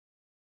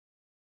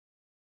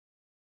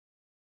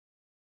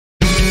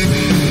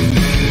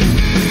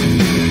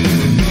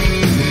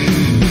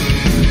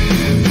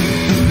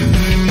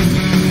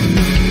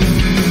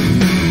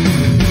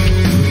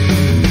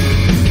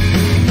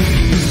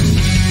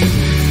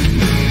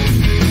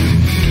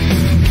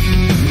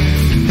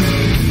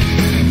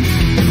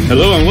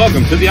Hello and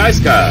welcome to the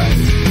Ice Guys,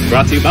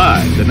 brought to you by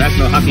the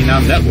National Hockey Now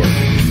Network.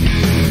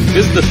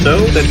 This is the show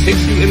that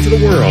takes you into the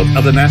world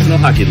of the National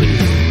Hockey League.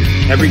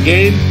 Every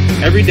game,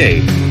 every day,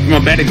 from a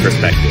betting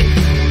perspective.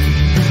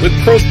 With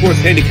pro sports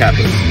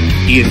handicappers,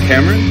 Ian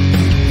Cameron,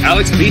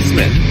 Alex B.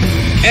 Smith,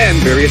 and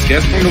various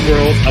guests from the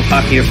world of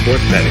hockey and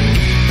sports betting.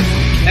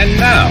 And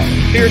now,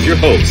 here's your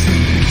host,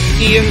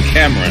 Ian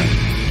Cameron.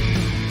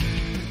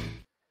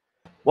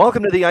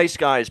 Welcome to the Ice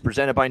Guys,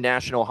 presented by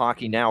National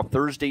Hockey Now.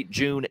 Thursday,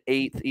 June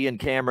 8th, Ian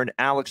Cameron,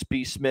 Alex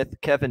B. Smith,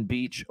 Kevin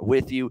Beech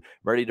with you,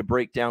 ready to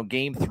break down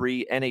Game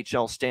 3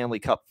 NHL Stanley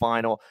Cup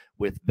Final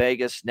with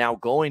Vegas now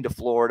going to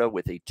Florida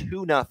with a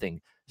 2-0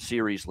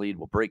 series lead.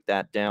 We'll break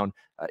that down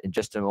in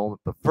just a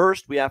moment. But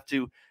first, we have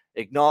to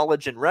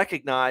acknowledge and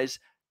recognize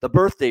the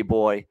birthday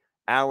boy,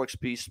 Alex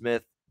B.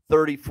 Smith,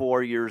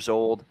 34 years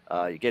old.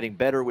 You're getting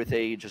better with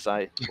age, as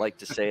I like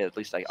to say. At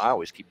least I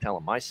always keep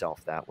telling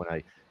myself that when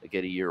I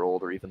get a year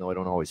older, even though I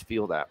don't always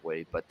feel that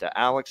way. But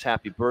Alex,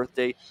 happy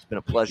birthday. It's been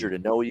a pleasure to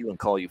know you and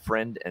call you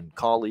friend and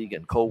colleague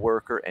and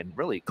co-worker and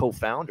really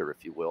co-founder,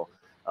 if you will,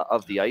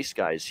 of the Ice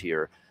Guys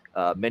here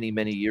many,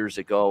 many years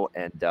ago.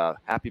 And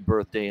happy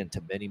birthday, and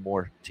to many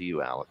more to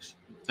you, Alex.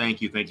 Thank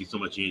you so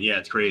much, Ian. Yeah,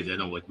 it's crazy. I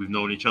know, like, we've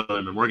known each other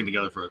and been working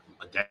together for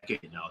a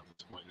decade now at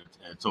this point.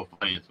 And it's so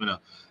funny. It's been a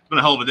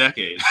hell of a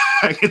decade.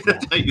 I get to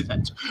tell you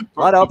that. A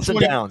lot of ups and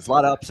downs, a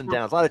lot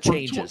of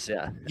changes.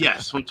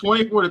 Yes, from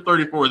 24 to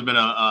 34 has been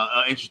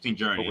a interesting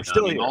journey. But we're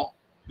still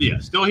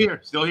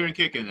here. Still here and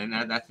kicking, and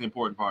that's the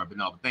important part. But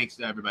thanks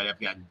to everybody. I've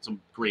gotten some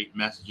great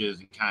messages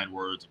and kind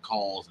words and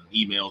calls and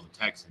emails and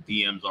texts and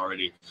DMs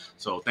already.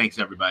 So thanks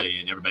to everybody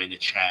and everybody in the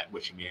chat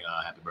wishing me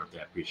a happy birthday.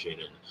 I appreciate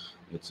it.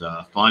 It's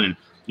fun,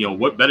 and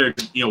what better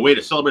way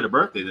to celebrate a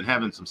birthday than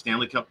having some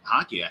Stanley Cup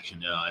hockey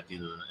action at the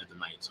end of the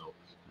night. So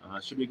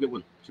it should be a good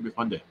one. Should be a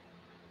fun day.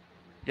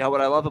 Yeah, what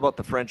I love about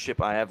the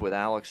friendship I have with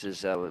Alex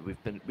is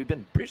we've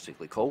been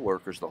basically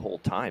co-workers the whole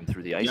time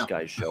through the Ice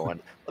Guys show. And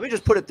let me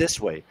just put it this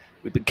way: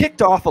 we've been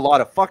kicked off a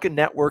lot of fucking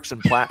networks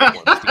and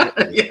platforms to get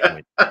to this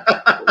point.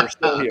 But we're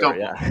still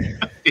here,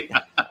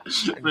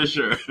 for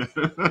sure.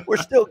 We're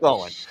still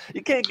going.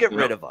 You can't get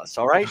rid of us,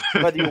 all right?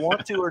 Whether you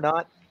want to or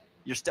not,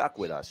 you're stuck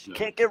with us. You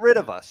can't get rid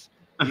of us.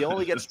 We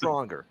only get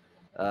stronger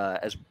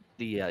as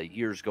the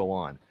years go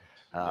on,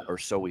 or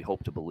so we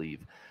hope to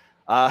believe.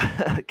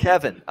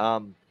 Kevin,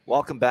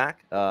 welcome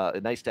back.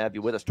 Nice to have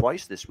you with us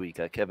twice this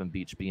week. Kevin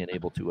Beech being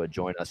able to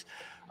join us.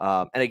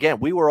 And again,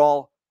 we were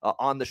all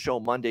on the show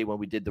Monday when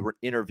we did the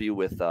interview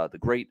with the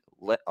great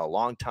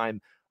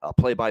longtime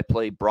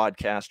play-by-play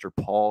broadcaster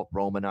Paul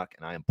Romanuk.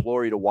 And I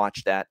implore you to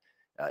watch that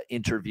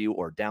interview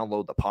or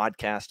download the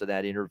podcast of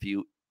that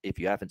interview if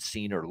you haven't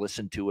seen or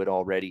listened to it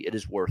already. It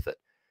is worth it.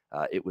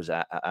 It was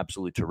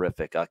absolutely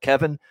terrific.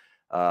 Kevin,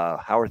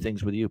 how are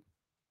things with you?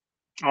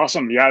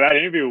 Awesome. Yeah, that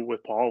interview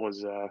with Paul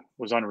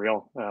was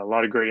unreal. A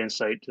lot of great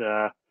insight.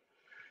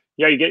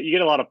 You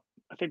get a lot of,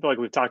 I think, like,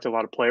 we've talked to a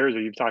lot of players,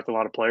 or you've talked to a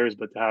lot of players,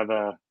 but to have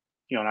an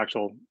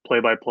actual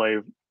play-by-play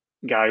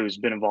guy who's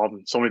been involved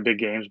in so many big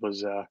games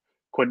was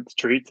quite a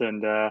treat.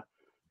 And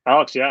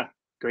Alex,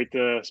 great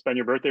to spend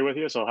your birthday with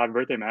you. So happy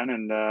birthday, man,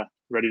 and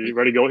ready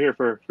to go here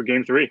for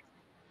Game 3.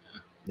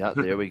 Yeah,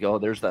 there we go.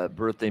 There's the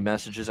birthday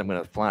messages. I'm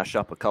going to flash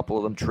up a couple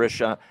of them.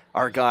 Trisha,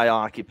 our guy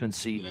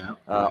Occupancy,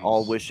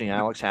 all wishing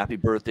Alex happy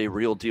birthday.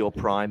 Real Deal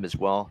Prime as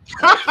well.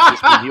 Bet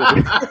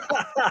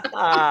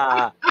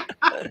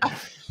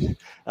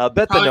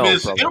the no.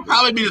 It'll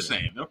probably be the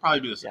same. Yeah,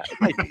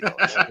 it might be,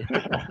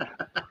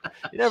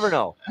 you never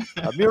know.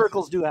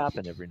 Miracles do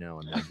happen every now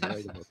and then.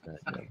 Right about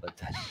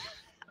that.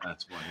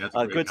 That's funny.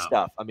 That's good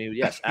stuff. I mean,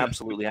 yes,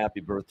 absolutely. Happy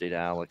birthday to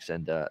Alex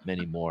and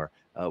many more.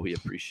 We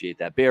appreciate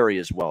that. Barry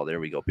as well.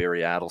 There we go. Barry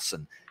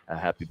Adelson.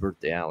 Happy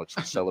birthday, Alex.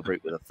 We'll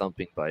celebrate with a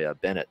thumping by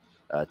Bennett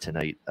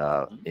tonight.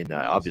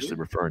 Obviously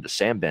referring to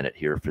Sam Bennett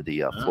here for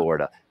the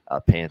Florida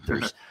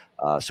Panthers.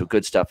 So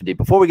good stuff indeed.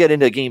 Before we get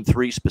into Game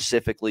 3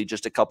 specifically,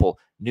 just a couple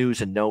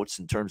news and notes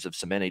in terms of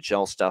some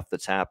NHL stuff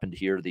that's happened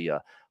here the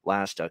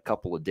last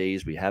couple of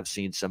days. We have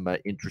seen some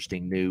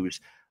interesting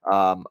news.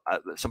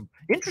 Some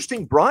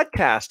interesting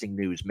broadcasting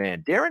news,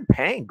 man. Darren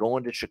Pang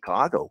going to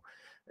Chicago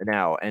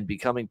now and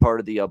becoming part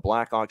of the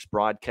Blackhawks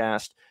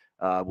broadcast.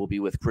 Will be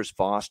with Chris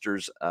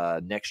Foster's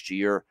next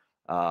year.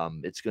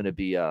 It's going to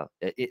be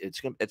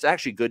it's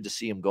actually good to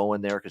see him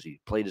going there because he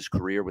played his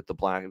career with the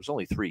Black. It was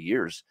only 3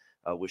 years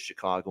with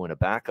Chicago in a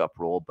backup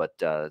role, but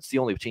it's the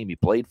only team he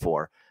played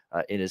for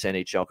in his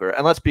NHL career.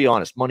 And let's be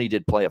honest, money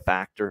did play a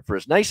factor. For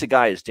as nice a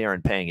guy as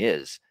Darren Pang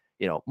is,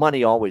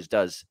 money always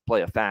does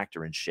play a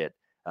factor in shit.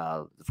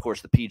 Of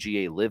course, the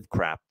PGA Live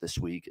crap this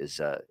week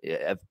is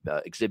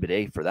Exhibit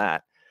A for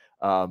that.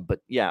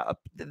 But yeah,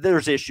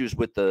 there's issues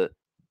with the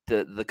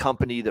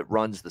company that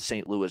runs the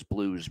St. Louis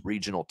Blues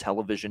regional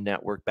television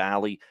network,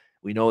 Bally.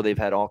 We know they've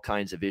had all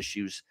kinds of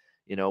issues,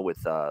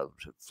 with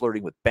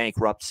flirting with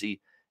bankruptcy,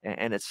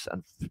 and it's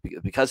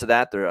because of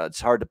that.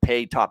 It's hard to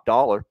pay top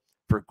dollar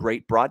for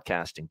great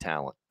broadcasting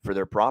talent for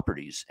their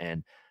properties,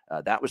 and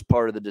That was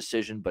part of the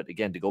decision. But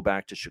again, to go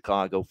back to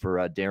Chicago for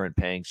Darren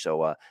Pang.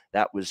 So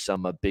that was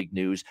some big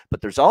news.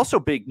 But there's also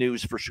big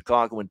news for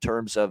Chicago in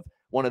terms of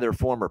one of their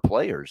former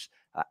players,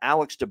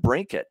 Alex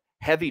DeBrincat.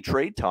 Heavy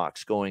trade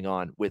talks going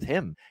on with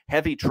him.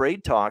 Heavy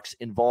trade talks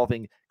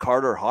involving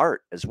Carter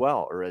Hart as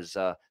well, or as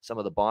some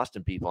of the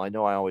Boston people. I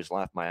know I always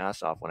laugh my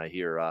ass off when I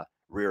hear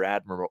Rear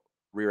Admiral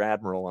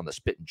on the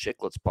Spittin'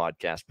 Chicklets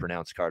podcast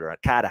pronounce Carter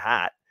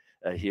Hart.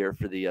 Here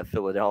for the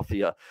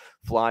Philadelphia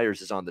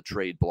Flyers is on the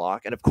trade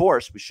block. And of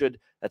course,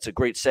 that's a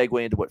great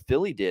segue into what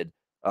Philly did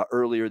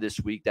earlier this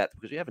week,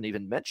 because we haven't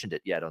even mentioned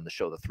it yet on the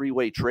show, the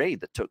three-way trade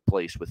that took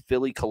place with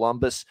Philly,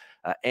 Columbus,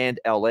 and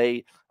LA.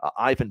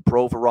 Ivan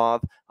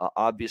Provorov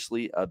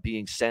obviously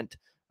being sent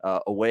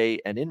away.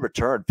 And in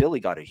return,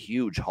 Philly got a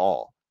huge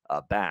haul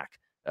back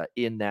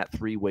in that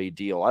three-way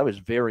deal. I was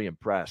very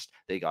impressed.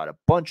 They got a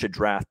bunch of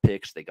draft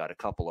picks. They got a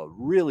couple of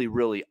really,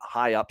 really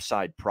high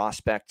upside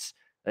prospects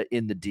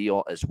in the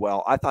deal as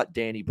well. I thought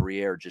Danny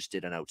Briere just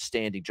did an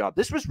outstanding job.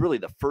 This was really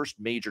the first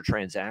major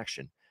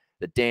transaction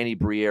that Danny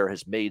Briere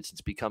has made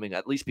since becoming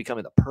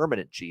the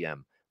permanent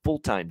GM,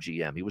 full-time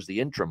GM. He was the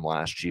interim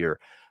last year.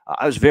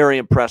 I was very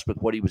impressed with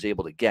what he was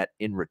able to get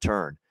in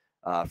return.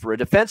 For a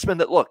defenseman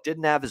that,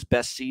 didn't have his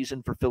best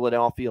season for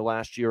Philadelphia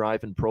last year,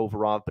 Ivan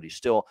Provorov, but he's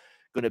still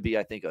going to be,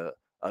 I think,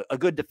 a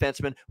good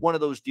defenseman. One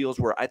of those deals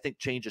where I think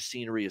change of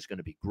scenery is going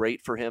to be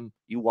great for him.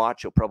 You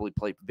watch, he'll probably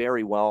play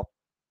very well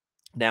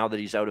now that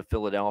he's out of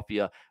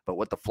Philadelphia. But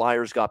what the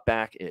Flyers got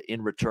back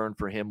in return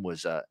for him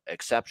was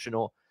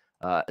exceptional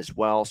as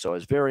well. So I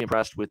was very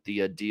impressed with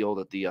the deal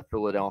that the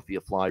Philadelphia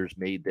Flyers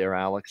made there,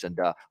 Alex. And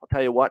I'll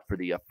tell you what, for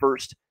the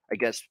first, I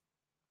guess,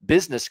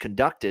 business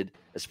conducted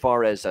as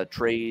far as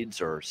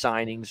trades or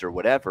signings or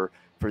whatever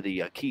for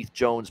the Keith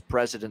Jones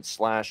president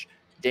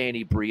 /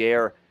 Danny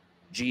Briere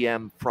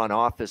GM front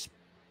office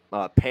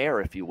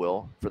pair, if you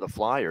will, for the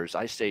Flyers,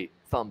 I say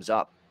thumbs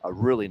up. A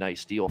really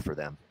nice deal for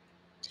them.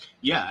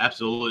 Yeah,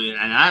 absolutely.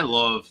 And I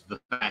love the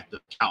fact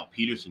that Cal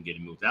Peterson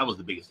getting moved. That was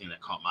the biggest thing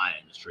that caught my eye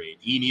in this trade.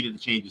 He needed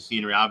to change the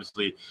scenery.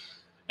 Obviously,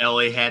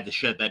 LA had to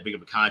shed that big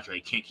of a contract.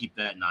 You can't keep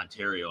that in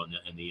Ontario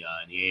in the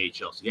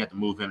AHL. So you have to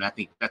move him. And I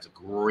think that's a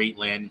great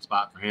landing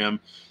spot for him.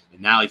 And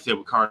now, like I said,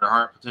 with Carter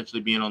Hart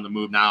potentially being on the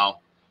move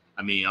now,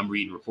 I mean, I'm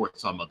reading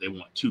reports talking about they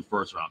want 2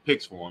 first-round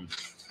picks for him.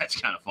 That's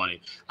kind of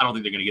funny. I don't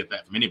think they're going to get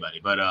that from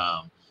anybody. But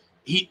I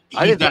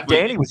didn't think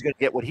Danny was going to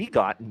get what he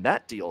got in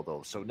that deal,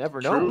 though. So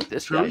never know with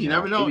this guy. You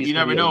never know. You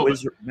never know.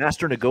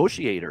 Master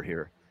negotiator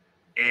here.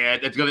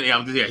 And that's gonna,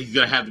 he's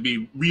gonna have to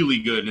be really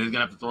good, and he's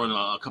gonna have to throw in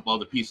a couple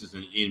other pieces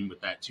in with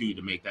that too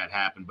to make that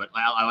happen. But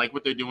I like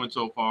what they're doing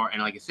so far,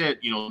 and like I said,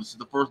 this is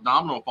the first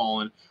domino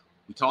falling.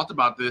 We talked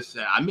about this.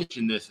 I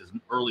mentioned this as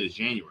early as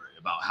January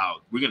about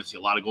how we're gonna see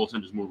a lot of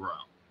goaltenders move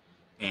around,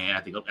 and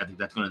I think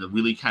that's gonna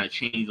really kind of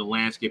change the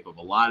landscape of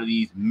a lot of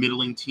these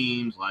middling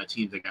teams, a lot of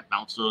teams that got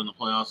bounced early in the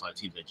playoffs, a lot of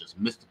teams that just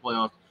missed the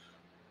playoffs.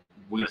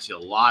 We're gonna see a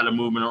lot of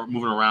moving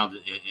around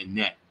in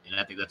net, and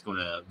I think that's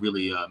gonna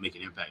really make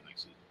an impact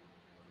next season.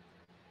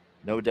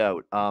 No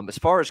doubt. As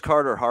far as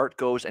Carter Hart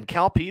goes and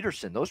Cal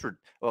Peterson,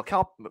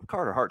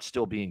 Carter Hart's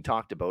still being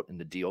talked about in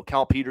the deal.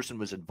 Cal Peterson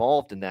was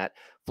involved in that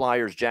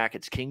Flyers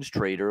Jackets Kings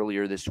trade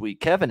earlier this week.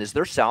 Kevin, is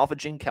there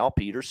salvaging Cal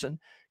Peterson?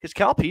 Because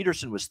Cal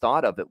Peterson was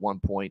thought of at one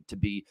point to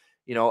be,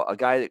 a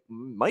guy that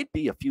might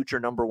be a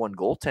future number 1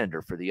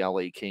 goaltender for the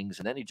LA Kings.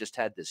 And then he just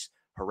had this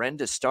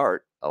horrendous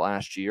start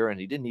last year, and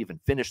he didn't even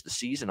finish the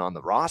season on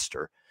the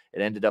roster.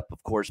 It ended up,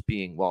 of course,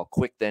 being,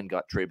 Quick then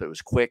got traded, but it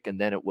was Quick,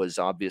 and then it was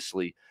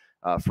obviously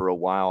for a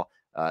while.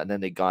 And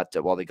then they got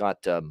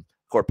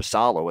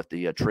Korpisalo at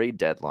the trade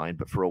deadline.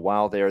 But for a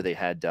while there, they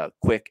had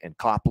Quick and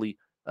Copley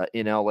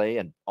in LA.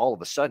 And all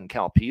of a sudden,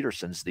 Cal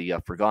Peterson's the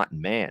forgotten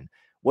man.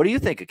 What do you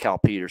think of Cal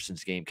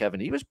Peterson's game,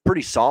 Kevin? He was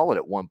pretty solid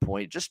at one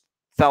point, just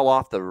fell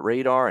off the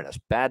radar in a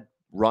bad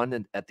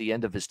run at the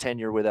end of his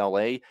tenure with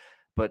LA.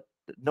 But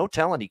no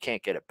telling he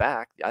can't get it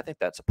back. I think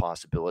that's a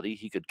possibility.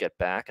 He could get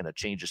back, and a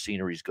change of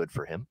scenery is good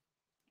for him.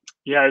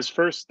 Yeah, his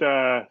first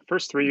 3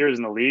 years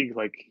in the league,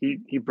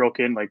 he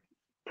broke in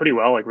pretty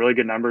well, really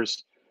good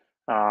numbers.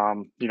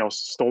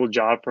 Stole a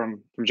job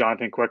from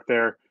Jonathan Quick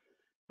there,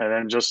 and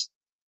then just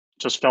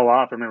fell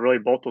off. I mean, really,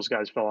 both those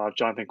guys fell off.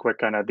 Jonathan Quick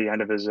kind of at the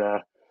end of his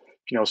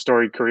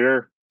storied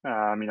career.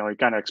 You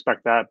kind of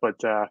expect that, but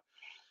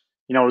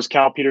it was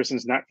Cal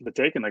Peterson's net for the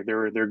taking.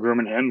 They're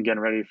grooming him, getting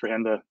ready for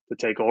him to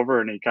take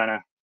over, and he kind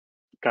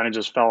of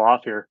just fell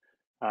off here.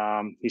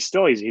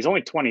 He's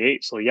only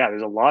 28, so yeah,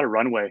 there's a lot of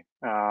runway.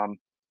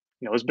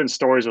 There's been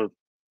stories with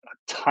a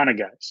ton of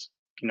guys,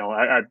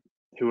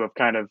 who have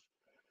kind of,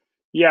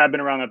 been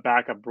around that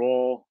backup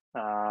role,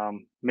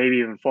 maybe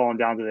even fallen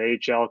down to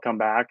the AHL, come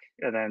back,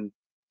 and then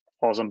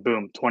all of a sudden,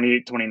 boom,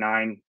 28,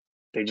 29,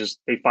 they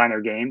find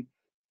their game,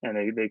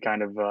 and they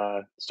kind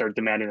of start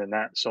demanding the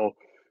net. So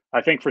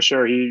I think for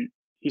sure he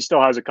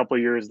still has a couple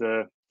of years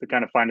to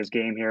kind of find his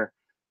game here.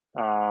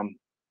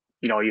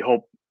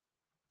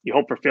 You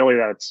hope for Philly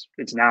that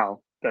it's now,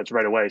 that's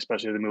right away,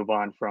 especially to move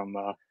on from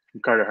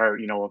Carter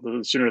Hart.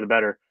 The sooner the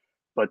better.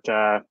 But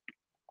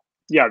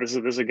this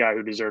is a guy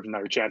who deserves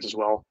another chance as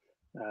well.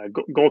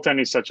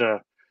 Goaltending is such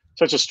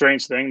a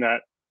strange thing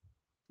that,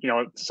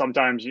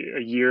 sometimes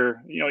a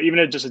year, even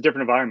in just a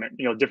different environment,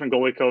 different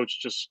goalie coach,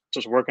 just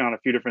working on a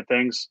few different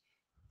things.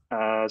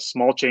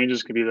 Small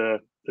changes could be the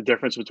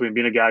difference between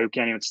being a guy who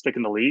can't even stick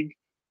in the league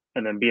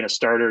and then being a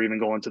starter, even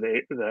going to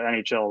the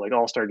NHL, like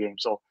All-Star game.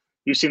 So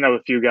you've seen that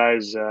with a few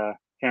guys,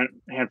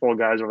 handful of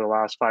guys over the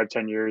last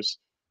 5-10 years.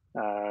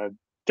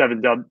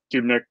 Devin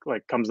Dubnyk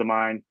like comes to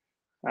mind.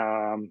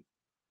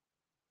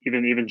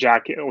 Even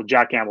Jack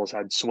Campbell's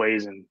had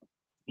sways in,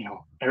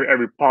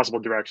 every possible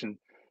direction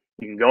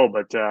you can go.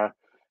 But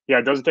yeah,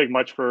 it doesn't take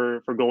much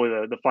for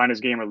goalie to find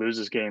his game or lose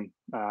his game.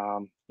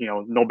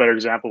 No better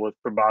example with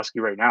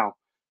Bobrovsky right now.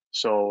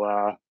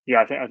 So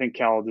yeah, I think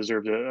Cal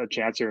deserves a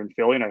chance here in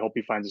Philly, and I hope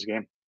he finds his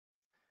game.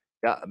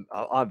 Yeah,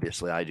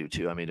 obviously I do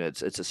too. I mean,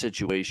 it's a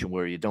situation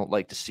where you don't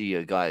like to see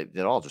a guy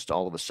that all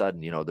of a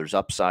sudden, there's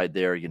upside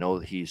there.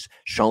 He's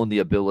shown the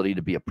ability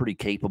to be a pretty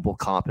capable,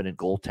 competent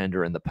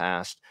goaltender in the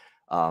past,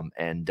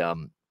 and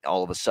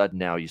all of a sudden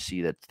now you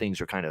see that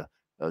things are kind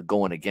of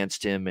going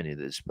against him, and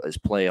his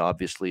play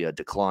obviously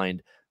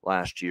declined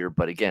last year.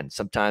 But again,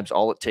 sometimes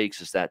all it takes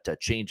is that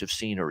change of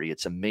scenery.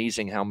 It's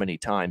amazing how many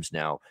times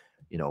now,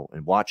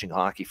 in watching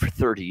hockey for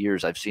 30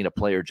 years, I've seen a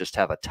player just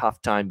have a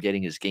tough time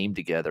getting his game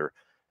together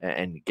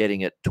and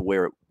getting it to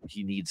where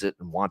he needs it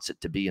and wants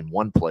it to be in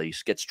one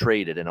place, gets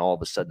traded, and all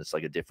of a sudden it's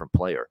like a different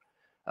player.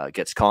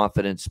 Gets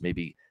confidence.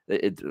 Maybe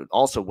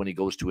also when he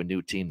goes to a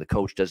new team, the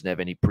coach doesn't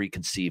have any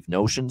preconceived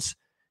notions.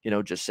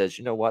 Just says,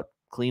 you know what,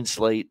 clean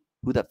slate.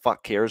 Who the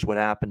fuck cares what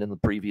happened in the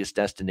previous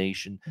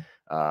destination?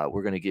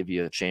 We're going to give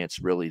you a chance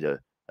really to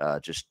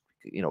just,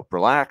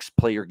 relax,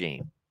 play your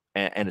game.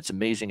 And it's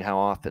amazing how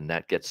often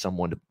that gets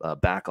someone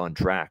back on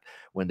track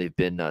when they've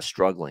been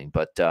struggling.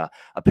 But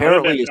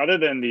apparently, other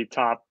than the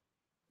top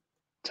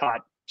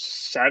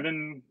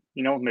 7,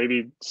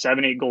 maybe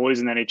 7-8 goalies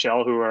in the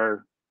NHL who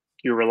are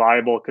your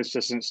reliable,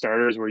 consistent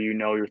starters, where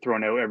you're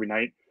thrown out every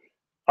night.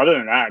 Other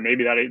than that,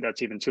 maybe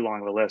that's even too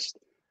long of a list.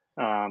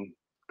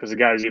 Because the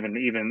guys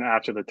even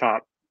after the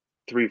top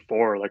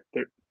 3-4, like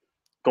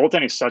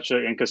goaltending is such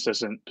an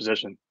inconsistent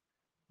position.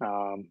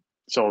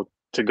 So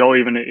to go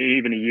even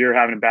a year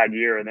having a bad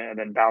year and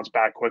then bounce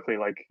back quickly,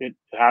 like it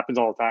happens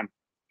all the time.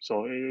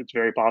 So it's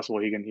very possible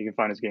he can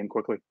find his game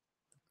quickly.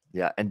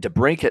 Yeah, and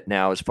DeBrincat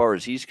now, as far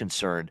as he's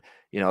concerned,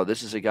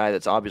 this is a guy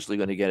that's obviously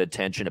going to get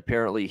attention.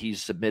 Apparently,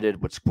 he's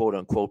submitted what's quote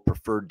unquote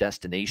preferred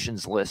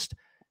destinations list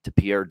to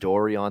Pierre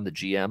Dorion, the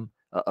GM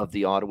of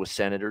the Ottawa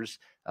Senators.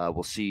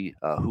 We'll see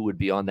who would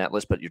be on that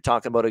list. But you're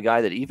talking about a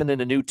guy that even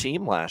in a new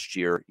team last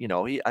year,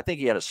 I think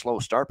he had a slow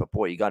start, but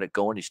boy, he got it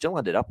going. He still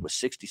ended up with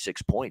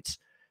 66 points,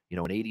 in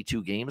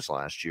 82 games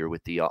last year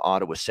with the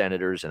Ottawa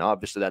Senators. And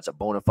obviously that's a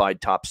bona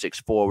fide top 6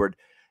 forward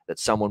that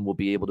someone will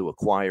be able to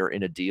acquire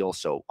in a deal.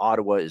 So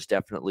Ottawa is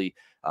definitely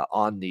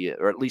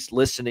or at least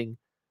listening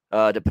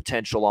to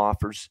potential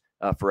offers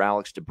for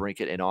Alex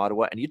DeBrincat in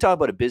Ottawa. And you talk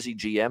about a busy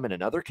GM in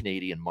another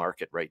Canadian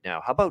market right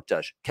now. How about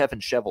Kevin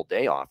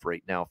Cheveldayoff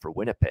right now for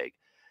Winnipeg?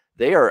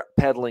 They are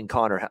peddling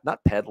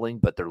not peddling,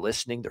 but they're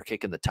listening. They're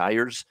kicking the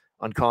tires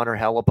on Connor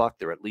Hellebuck.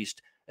 They're at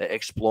least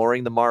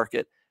exploring the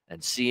market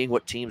and seeing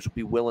what teams would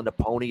be willing to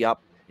pony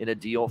up in a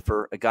deal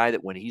for a guy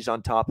that when he's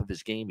on top of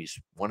his game, he's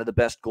one of the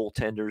best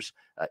goaltenders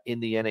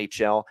in the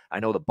NHL. I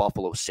know the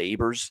Buffalo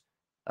Sabres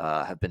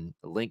have been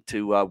linked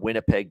to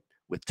Winnipeg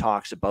with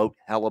talks about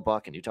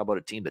Hellebuck, and you talk about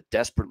a team that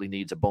desperately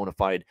needs a bona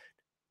fide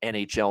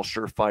NHL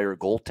surefire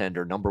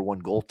goaltender, number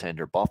 1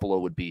 goaltender. Buffalo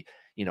would be,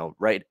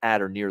 right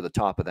at or near the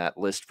top of that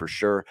list for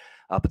sure.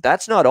 But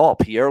that's not all.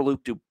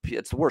 Pierre-Luc Dubois,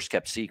 it's the worst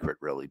kept secret,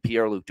 really.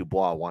 Pierre-Luc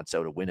Dubois wants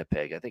out of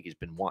Winnipeg. I think he's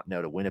been wanting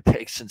out of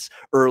Winnipeg since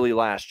early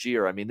last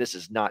year. I mean, this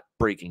is not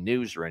breaking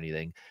news or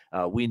anything.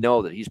 We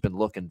know that he's been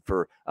looking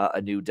for a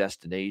new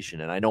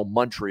destination. And I know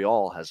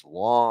Montreal has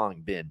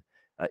long been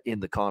in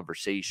the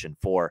conversation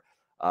for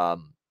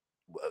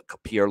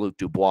Pierre-Luc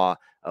Dubois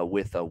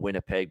with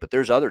Winnipeg. But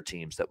there's other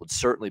teams that would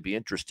certainly be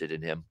interested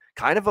in him.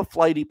 Kind of a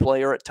flighty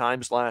player at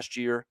times last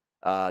year.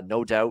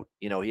 No doubt,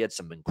 he had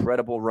some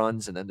incredible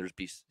runs, and then there's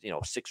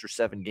 6 or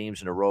 7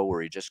 games in a row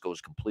where he just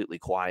goes completely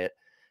quiet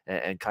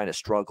and kind of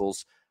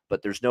struggles.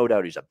 But there's no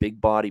doubt he's a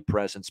big body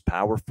presence,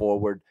 power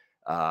forward,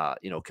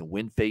 can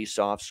win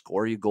faceoffs,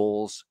 score you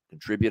goals,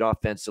 contribute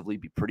offensively,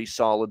 be pretty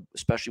solid,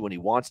 especially when he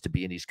wants to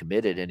be and he's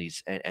committed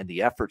and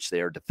the efforts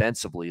there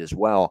defensively as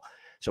well.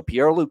 So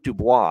Pierre-Luc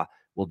Dubois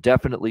will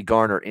definitely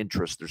garner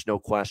interest. There's no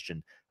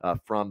question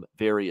from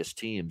various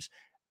teams.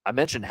 I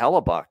mentioned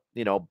Hellebuck.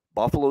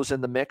 Buffalo's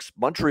in the mix.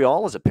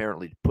 Montreal is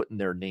apparently putting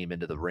their name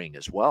into the ring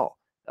as well.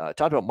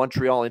 Talked about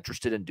Montreal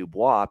interested in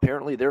Dubois.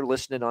 Apparently they're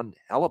listening on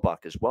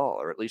Hellebuck as well,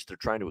 or at least they're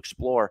trying to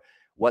explore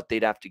what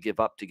they'd have to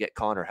give up to get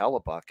Connor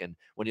Hellebuck. And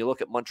when you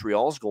look at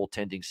Montreal's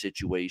goaltending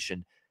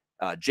situation,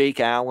 Jake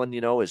Allen,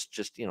 is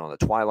just, the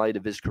twilight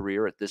of his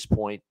career at this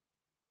point.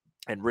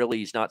 And really,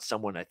 he's not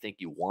someone I think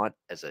you want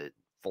as a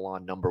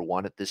full-on number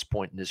 1 at this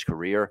point in his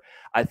career.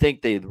 I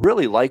think they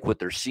really like what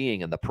they're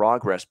seeing and the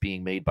progress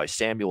being made by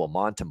Samuel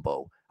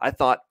Montembeault. I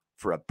thought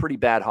for a pretty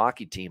bad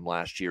hockey team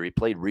last year, he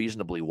played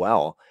reasonably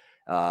well.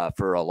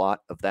 for a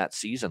lot of that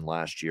season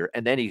last year.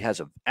 And then he has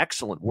an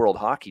excellent World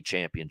Hockey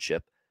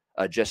Championship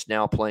just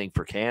now playing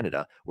for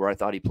Canada, where I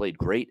thought he played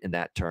great in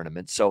that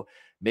tournament. So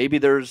maybe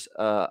there's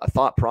a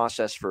thought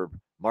process for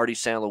Marty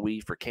St. Louis,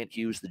 for Kent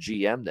Hughes, the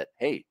GM, that,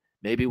 hey,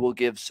 maybe we'll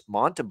give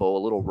Montembeault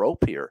a little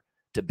rope here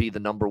to be the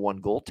number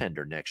one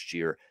goaltender next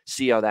year.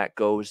 See how that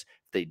goes.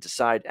 If they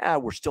decide,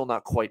 we're still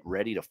not quite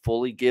ready to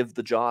fully give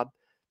the job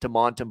to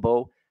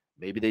Montembeault,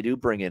 maybe they do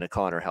bring in a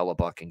Connor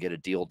Hellebuck and get a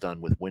deal done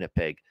with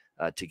Winnipeg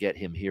to get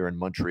him here in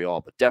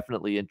Montreal. But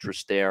definitely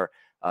interest there.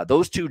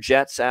 Those two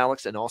Jets,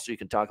 Alex, and also you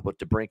can talk about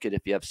DeBrincat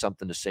if you have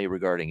something to say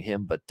regarding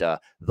him.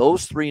 But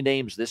those three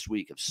names this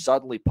week have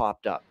suddenly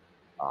popped up.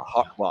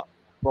 Well,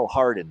 a little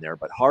hard in there,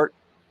 but Hart,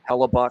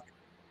 Hellebuck,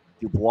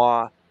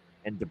 Dubois,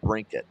 and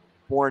DeBrincat.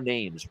 4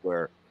 names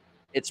where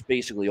it's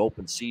basically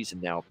open season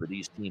now for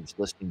these teams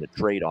listing the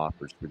trade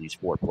offers for these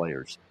 4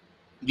 players.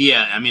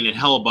 Yeah, I mean, and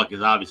Hellebuck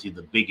is obviously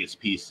the biggest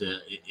piece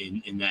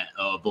in that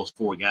of those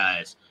 4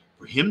 guys.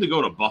 For him to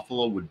go to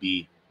Buffalo would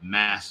be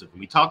massive. And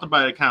we talked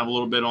about it kind of a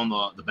little bit on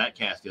the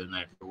Betcast the other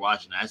night if you were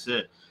watching. I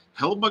said,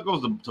 Hellebuck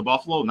goes to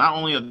Buffalo. Not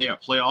only are they a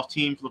playoff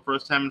team for the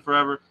first time in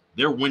forever,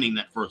 they're winning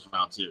that first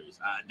round series.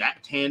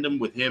 That tandem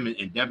with him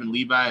and Devin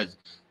Levi, as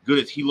good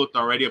as he looked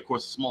already, of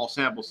course, a small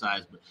sample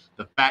size, but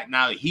the fact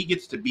now that he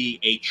gets to be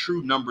a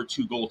true number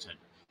 2 goaltender.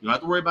 You don't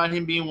have to worry about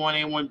him being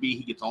 1A, 1B.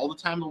 He gets all the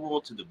time in the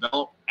world to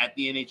develop at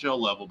the NHL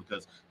level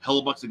because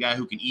Hellebuck's a guy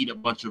who can eat a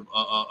bunch of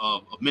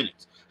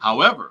minutes.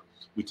 However,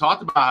 we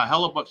talked about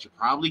how Hellebuck should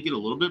probably get a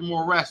little bit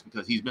more rest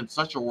because he's been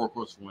such a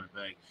workhorse for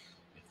Winnipeg.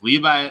 If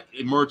Levi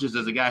emerges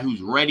as a guy who's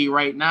ready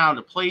right now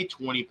to play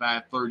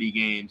 25, 30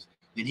 games,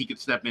 then he could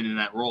step in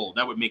that role.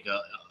 That would make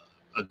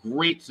a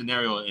great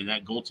scenario in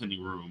that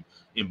goaltending room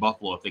in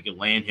Buffalo if they could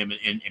land him.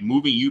 And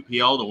moving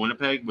UPL to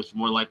Winnipeg, which is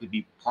more likely to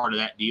be part of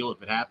that deal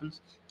if it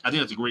happens, I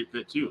think that's a great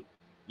fit too.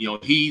 You know,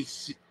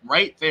 he's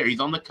right there. He's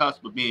on the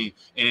cusp of being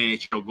an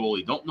NHL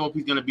goalie. Don't know if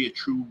he's going to be a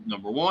true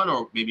number 1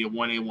 or maybe a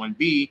 1A,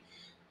 1B.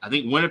 I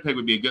think Winnipeg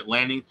would be a good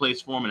landing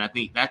place for him, and I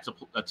think that's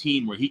a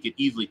team where he could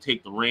easily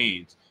take the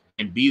reins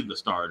and be the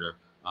starter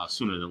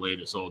sooner than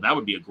later. So that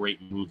would be a great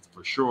move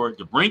for sure.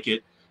 DeBrincat,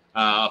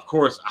 of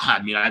course,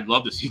 I mean, I'd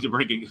love to see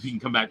DeBrincat if he can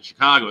come back to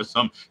Chicago in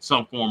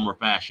some form or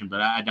fashion,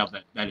 but I doubt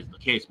that is the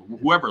case. But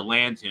whoever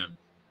lands him,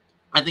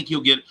 I think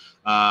he'll get,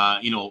 I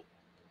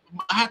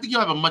think he'll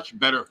have a much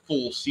better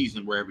full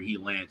season wherever he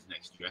lands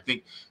next year. I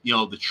think,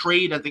 the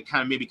trade, I think,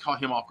 kind of maybe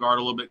caught him off guard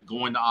a little bit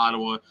going to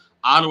Ottawa.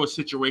 Ottawa's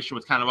situation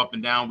was kind of up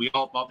and down. We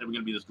all thought they were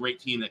going to be this great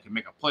team that could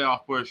make a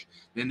playoff push.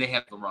 Then they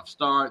had the rough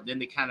start. Then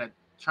they kind of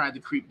tried to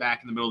creep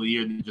back in the middle of the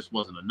year, and it just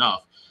wasn't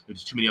enough.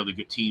 There's too many other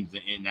good teams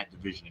in that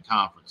division and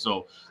conference.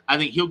 So I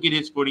think he'll get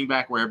his footing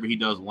back wherever he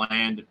does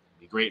land. It'd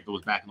be great if it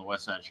was back on the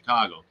west side of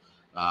Chicago.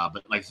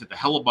 But like I said, the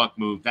Hellebuck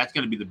move, that's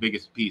going to be the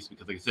biggest piece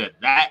because, like I said,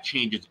 that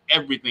changes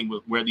everything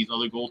with where these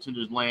other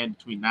goaltenders land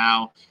between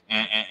now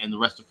and the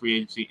rest of free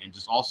agency, and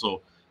just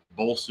also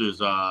bolsters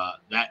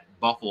that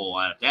Buffalo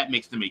lineup. That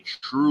makes them a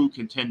true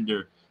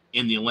contender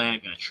in the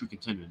Atlantic and a true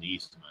contender in the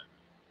East.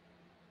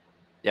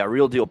 Yeah,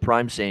 Real Deal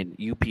Prime saying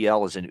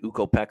UPL is in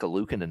Ukko-Pekka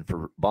Luukkonen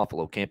for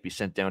Buffalo, can't be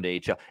sent down to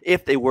AHL.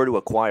 If they were to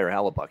acquire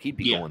Hellebuck, he'd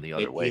be going the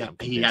other way.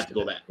 He has to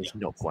go back. There's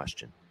no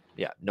question.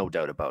 Yeah, no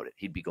doubt about it.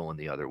 He'd be going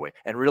the other way.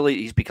 And really,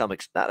 he's become,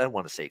 I don't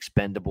want to say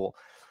expendable,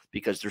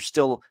 because he's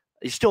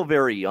still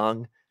very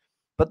young,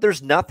 but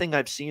there's nothing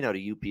I've seen out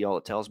of UPL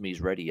that tells me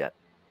he's ready yet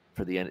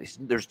for the end.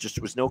 There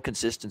was no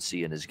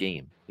consistency in his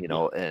game,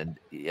 and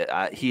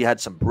he had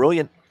some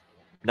brilliant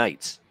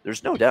nights.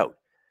 There's no doubt.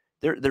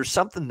 There's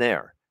something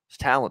there. There's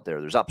talent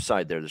there. There's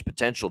upside there. There's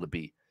potential to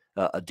be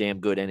a damn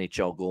good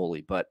NHL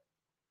goalie, but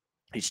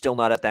he's still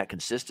not at that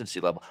consistency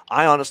level.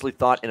 I honestly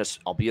thought,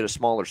 albeit a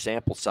smaller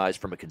sample size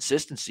from a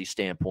consistency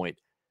standpoint,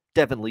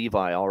 Devin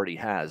Levi already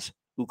has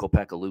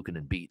Ukko-Pekka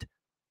Luukkonen beat,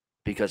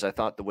 because I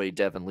thought the way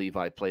Devin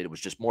Levi played, it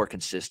was just more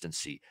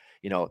consistency.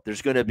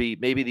 There's going to be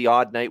maybe the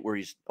odd night where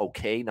he's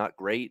okay, not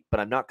great, but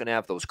I'm not going to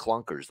have those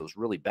clunkers, those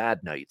really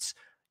bad nights,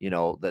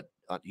 that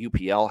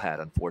UPL had,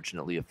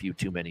 unfortunately, a few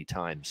too many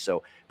times.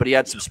 So, but he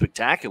had some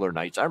spectacular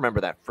nights. I remember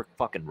that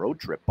fucking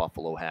road trip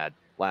Buffalo had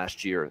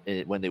last year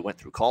when they went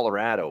through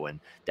Colorado and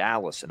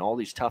Dallas and all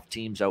these tough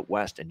teams out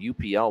west, and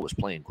UPL was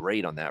playing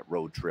great on that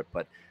road trip,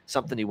 but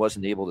something he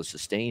wasn't able to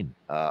sustain,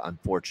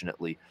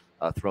 unfortunately,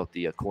 throughout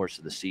the course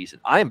of the season.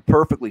 I am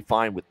perfectly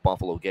fine with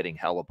Buffalo getting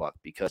Hellebuck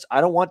because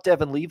I don't want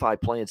Devin Levi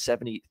playing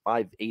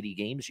 75, 80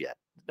 games yet.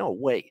 No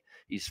way.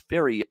 He's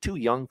too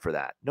young for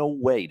that. No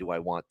way do I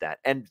want that.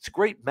 And it's a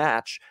great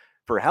match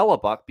for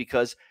Hellebuck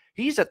because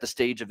he's at the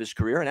stage of his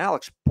career, and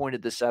Alex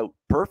pointed this out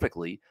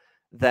perfectly,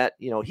 that,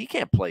 he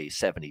can't play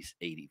 70,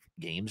 80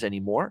 games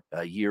anymore,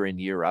 year in,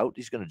 year out.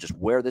 He's going to just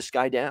wear this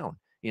guy down.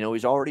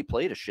 He's already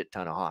played a shit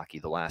ton of hockey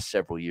the last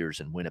several years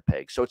in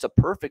Winnipeg. So it's a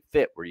perfect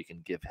fit where you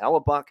can give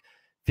Hellebuck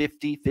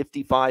 50,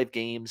 55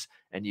 games,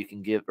 and you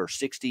can give, or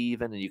 60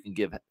 even, and you can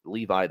give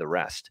Levi the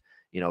rest.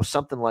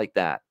 Something like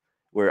that,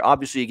 where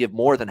obviously you give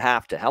more than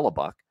half to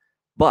Hellebuck,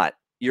 but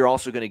you're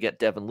also going to get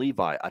Devin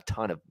Levi a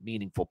ton of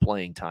meaningful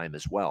playing time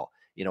as well.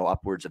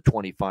 upwards of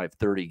 25,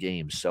 30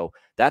 games. So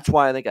that's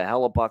why I think a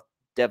Hellebuck,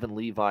 Devin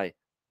Levi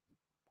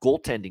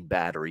goaltending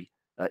battery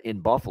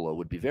in Buffalo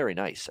would be very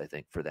nice, I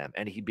think, for them.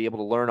 And he'd be able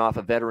to learn off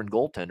a veteran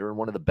goaltender and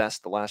one of the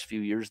best the last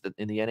few years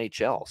in the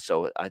NHL.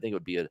 So I think it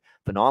would be a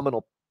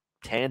phenomenal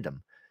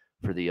tandem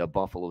for the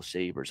Buffalo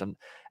Sabres. And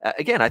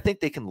again, I think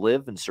they can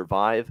live and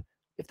survive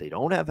if they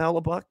don't have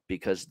Hellebuck,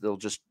 because they'll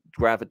just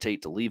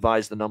gravitate to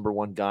Levi's the number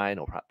one guy, and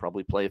he'll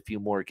probably play a few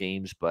more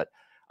games. But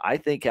I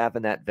think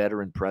having that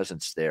veteran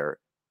presence there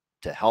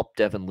to help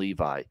Devin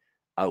Levi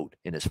out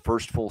in his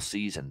first full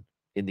season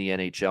in the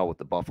NHL with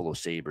the Buffalo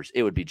Sabres,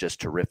 it would be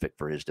just terrific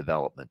for his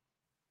development.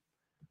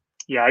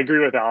 Yeah, I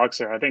agree with Alex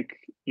there. I think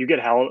you get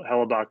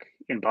Hellebuck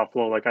in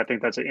Buffalo. Like, I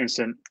think that's an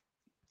instant,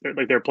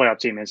 like, they're a playoff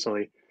team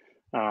instantly.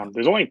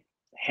 There's only a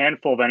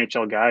handful of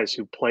NHL guys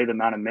who play the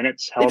amount of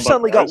minutes They've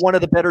suddenly got one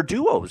of the better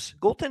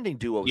goaltending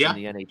duos in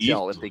the NHL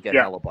easily. If they get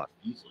Hellebuck.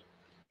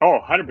 Oh,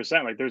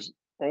 100%. Like, there's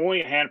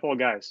only a handful of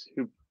guys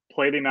who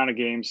play the amount of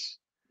games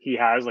he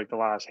has, like the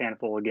last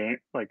handful of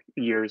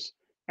years,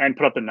 and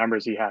put up the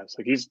numbers he has.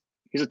 Like, he's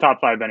a top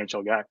 5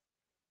 NHL guy.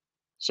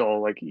 So,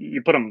 like,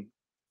 you put him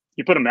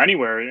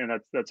anywhere, and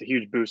that's a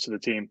huge boost to the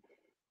team.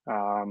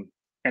 And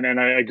then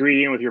I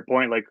agree with your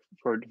point. Like,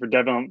 for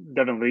Devin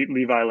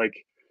Levi, like,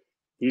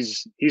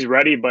 he's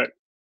ready, but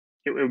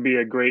it would be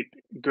a great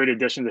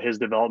addition to his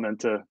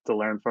development to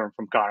learn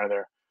from Connor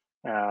there.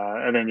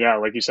 And then, yeah,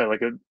 like you said,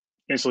 like, it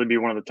instantly be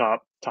one of the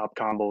top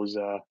combos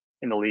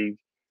in the league.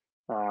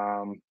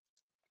 And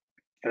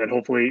then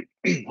hopefully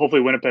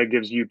Winnipeg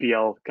gives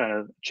UPL kind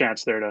of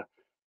chance there to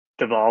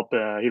develop.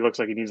 He looks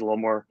like he needs a little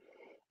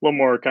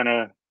more kind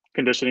of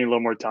conditioning, a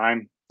little more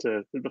time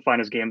to find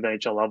his game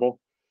at the NHL level.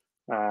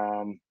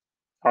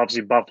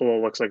 Obviously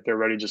Buffalo looks like they're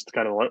ready just to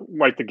kind of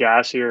light the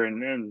gas here,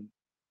 and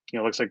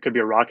looks like it could be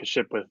a rocket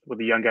ship with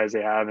the young guys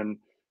they have, and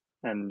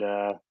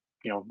the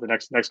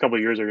next couple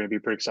of years are going to be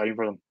pretty exciting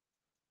for them.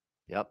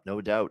 Yep,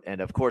 no doubt. And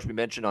of course, we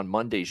mentioned on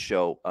Monday's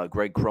show,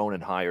 Greg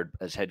Cronin hired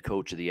as head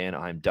coach of the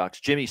Anaheim Ducks.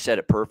 Jimmy said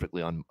it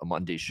perfectly on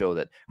Monday's show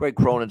that Greg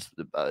Cronin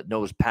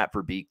knows Pat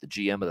Verbeek, the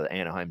GM of the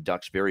Anaheim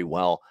Ducks, very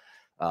well.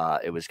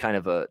 It was kind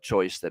of a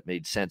choice that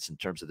made sense in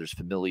terms of there's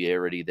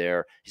familiarity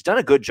there. He's done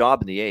a good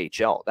job in the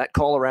AHL. That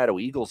Colorado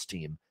Eagles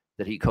team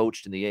that he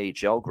coached in the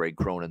AHL, Greg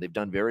Cronin, they've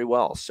done very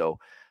well. So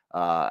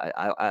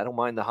I don't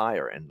mind the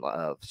hire. And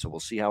so we'll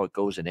see how it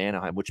goes in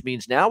Anaheim, which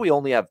means now we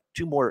only have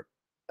 2 more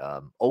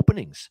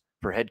openings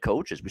for head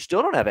coaches. We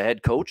still don't have a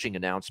head coaching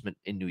announcement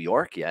in New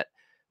York yet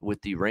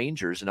with the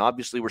Rangers. And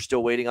obviously we're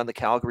still waiting on the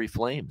Calgary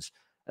Flames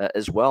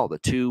as well. The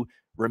 2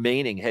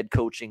 remaining head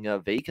coaching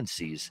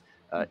vacancies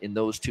in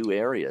those 2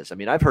 areas. I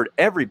mean, I've heard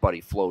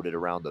everybody floated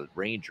around the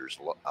Rangers,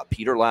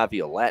 Peter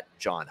Laviolette,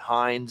 John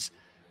Hines.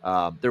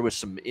 There was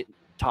some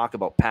talk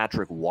about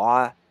Patrick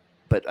Waugh,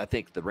 but I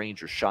think the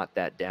Rangers shot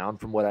that down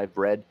from what I've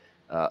read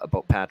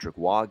about Patrick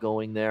Waugh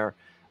going there.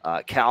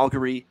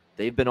 Calgary,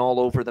 they've been all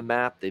over the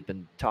map. They've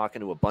been talking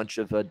to a bunch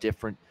of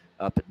different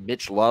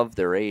Mitch Love,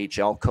 their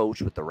AHL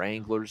coach with the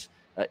Wranglers,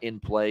 in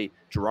play.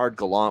 Gerard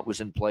Gallant was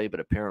in play, but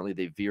apparently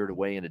they veered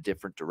away in a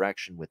different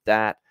direction with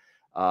that.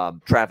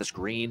 Travis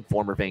Green,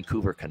 former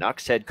Vancouver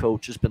Canucks head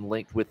coach, has been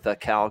linked with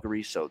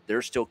Calgary. So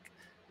they're still,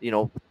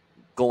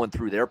 going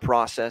through their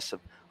process of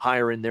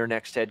hiring their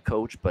next head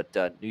coach. But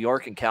New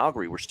York and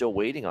Calgary, we're still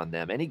waiting on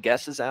them. Any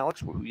guesses,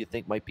 Alex, who you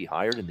think might be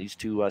hired in these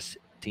 2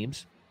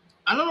 teams?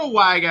 I don't know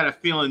why I got a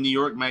feeling New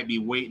York might be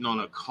waiting on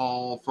a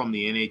call from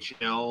the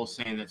NHL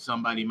saying that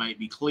somebody might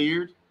be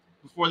cleared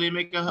before they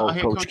make a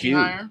head coaching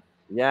hire.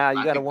 Yeah,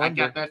 you got to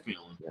wonder. I got that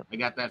feeling. Yeah. I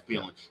got that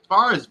feeling. As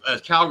far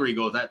as Calgary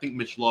goes, I think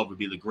Mitch Love would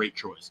be the great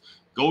choice.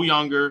 Go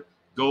younger.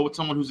 Go with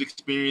someone who's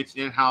experienced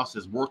in-house,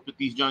 has worked with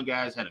these young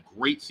guys, had a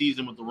great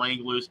season with the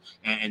Wranglers,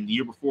 and the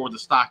year before the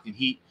Stockton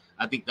Heat.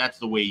 I think that's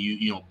the way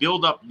you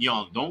build up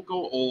young. Don't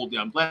go old.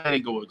 I'm glad I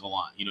didn't go with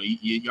Gallant.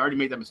 You already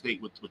made that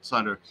mistake with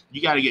Sutter.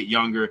 You got to get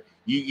younger.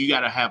 You got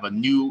to have a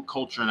new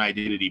culture and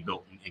identity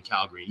built in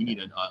Calgary. You need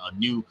a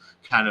new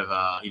kind of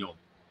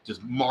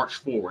just march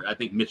forward. I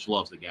think Mitch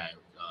Love's the guy.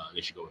 They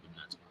should go with him.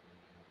 That's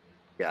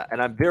yeah,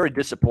 and I'm very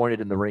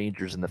disappointed in the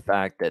Rangers in the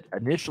fact that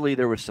initially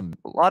there was a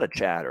lot of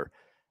chatter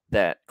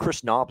that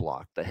Chris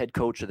Knobloch, the head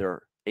coach of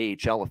their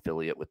AHL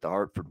affiliate with the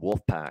Hartford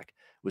Wolfpack,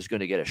 was going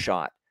to get a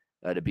shot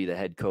to be the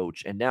head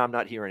coach. And now I'm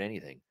not hearing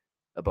anything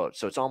about.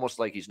 So it's almost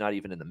like he's not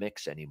even in the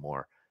mix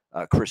anymore,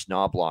 Chris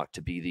Knobloch,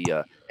 to be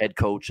the head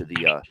coach of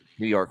the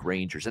New York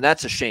Rangers. And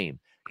that's a shame,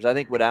 because I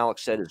think what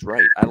Alex said is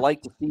right. I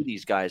like to see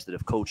these guys that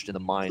have coached in the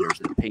minors,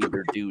 that have paid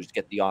their dues,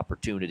 get the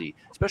opportunity,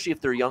 especially if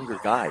they're younger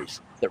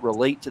guys that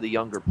relate to the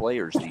younger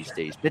players these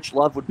days. Mitch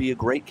Love would be a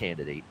great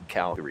candidate in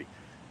Calgary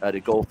to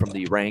go from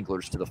the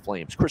Wranglers to the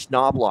Flames. Chris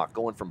Knobloch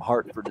going from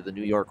Hartford to the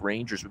New York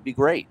Rangers would be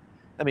great.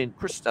 I mean,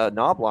 Chris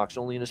Knobloch's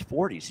only in his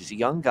 40s. He's a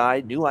young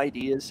guy, new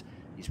ideas.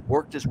 He's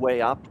worked his way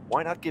up.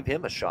 Why not give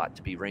him a shot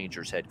to be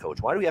Rangers head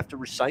coach? Why do we have to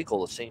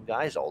recycle the same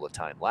guys all the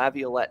time?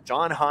 Laviolette,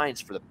 John Hines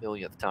for the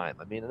millionth time.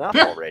 I mean, enough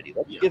already.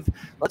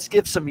 Let's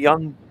give some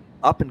young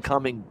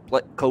up-and-coming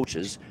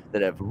coaches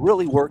that have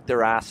really worked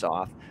their ass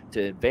off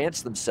to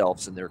advance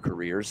themselves in their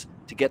careers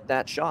to get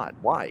that shot.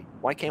 Why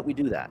can't we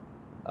do that?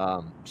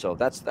 So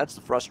that's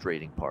the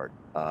frustrating part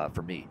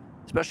for me,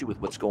 especially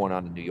with what's going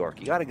on in New York.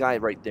 You got a guy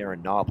right there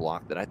in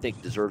Knobloch that I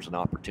think deserves an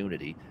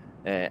opportunity.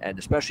 And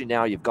especially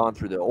now you've gone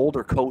through the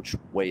older coach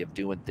way of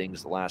doing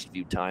things the last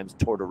few times,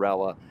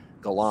 Tortorella,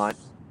 Gallant,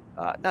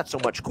 not so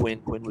much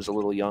Quinn. Quinn was a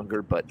little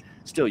younger, but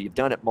still, you've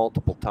done it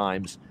multiple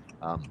times.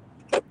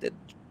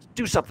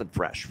 Do something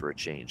fresh for a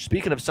change.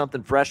 Speaking of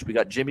something fresh, we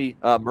got Jimmy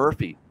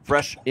Murphy,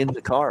 fresh in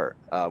the car,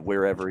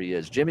 wherever he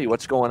is. Jimmy,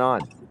 what's going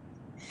on?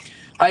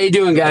 How you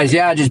doing, guys?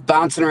 Yeah, just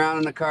bouncing around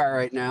in the car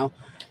right now.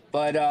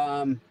 But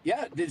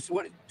yeah,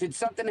 did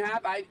something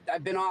happen?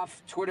 I've been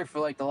off Twitter for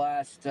like the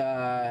last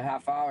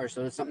half hour.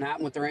 So did something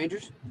happen with the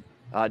Rangers?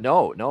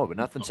 No, but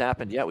nothing's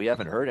happened yet. We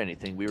haven't heard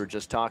anything. We were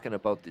just talking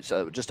about this,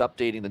 just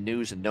updating the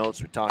news and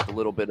notes. We talked a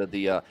little bit of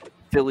the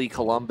Philly,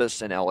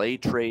 Columbus, and LA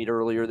trade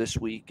earlier this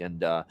week,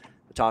 and we're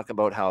talking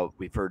about how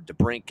we've heard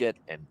DeBrincat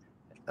and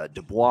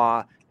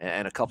Dubois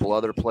and a couple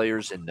other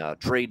players in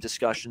trade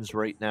discussions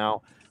right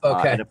now.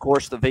 Okay. And of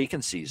course, the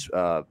vacancies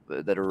that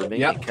are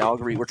remaining. Yep.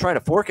 Calgary. We're trying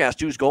to forecast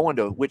who's going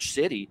to which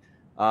city,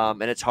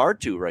 and it's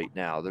hard to right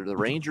now. The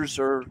Rangers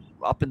are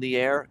up in the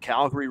air.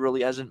 Calgary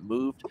really hasn't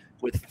moved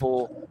with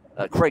full.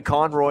 Craig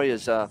Conroy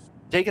is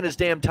taking his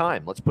damn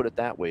time. Let's put it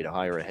that way, to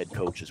hire a head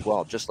coach as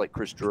well, just like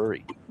Chris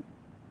Drury.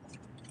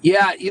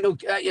 Yeah,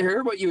 I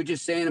heard what you were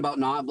just saying about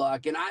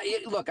Knobloch, and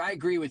I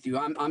agree with you.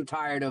 I'm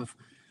tired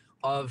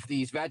of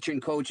these veteran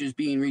coaches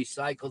being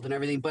recycled and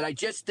everything, but I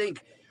just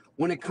think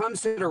when it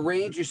comes to the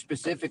Rangers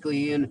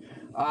specifically, and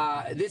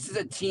this is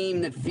a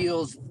team that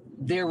feels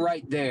they're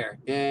right there,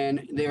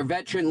 and they're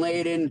veteran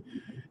laden,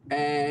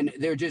 and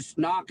they're just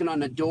knocking on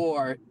the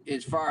door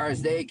as far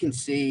as they can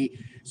see.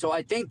 So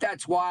I think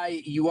that's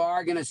why you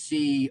are going to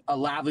see a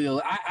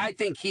Laviolette. I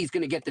think he's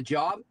going to get the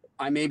job.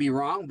 I may be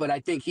wrong, but I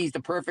think he's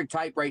the perfect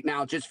type right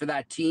now just for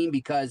that team,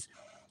 because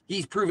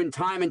he's proven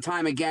time and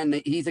time again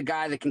that he's a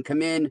guy that can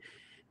come in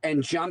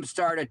and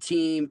jumpstart a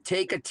team,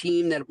 take a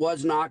team that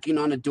was knocking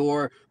on the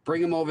door,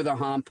 bring them over the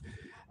hump.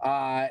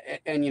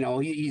 And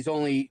he's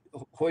only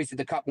hoisted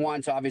the cup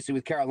once, obviously,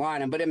 with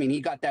Carolina. But, I mean, he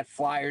got that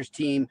Flyers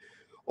team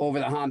over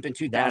the hump in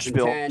 2010.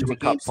 Nashville to a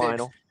Cup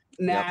final.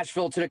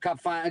 Nashville to the Cup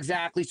final,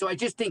 exactly. So I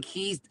just think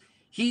he's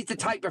the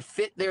type of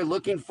fit they're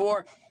looking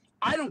for.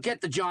 I don't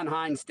get the John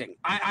Hines thing.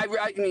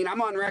 I mean,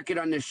 I'm on record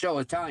on this show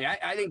as telling you,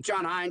 I think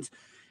John Hines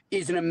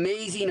is an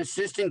amazing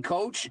assistant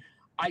coach.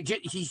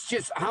 He's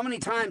just, how many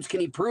times can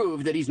he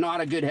prove that he's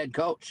not a good head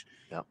coach?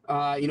 Yep.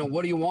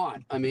 What do you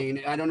want? I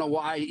mean, I don't know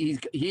why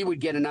he would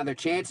get another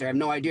chance. I have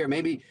no idea.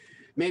 Maybe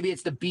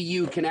it's the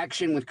BU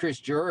connection with Chris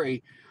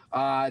Drury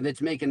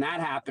that's making that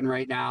happen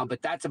right now.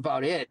 But that's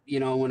about it.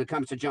 When it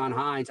comes to John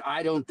Hines,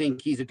 I don't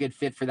think he's a good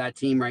fit for that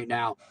team right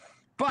now.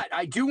 But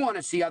I do want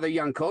to see other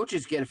young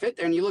coaches get a fit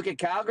there. And you look at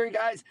Calgary,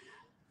 guys,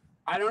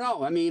 I don't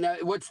know. I mean,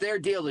 what's their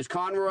deal? Is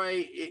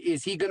Conroy,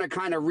 is he going to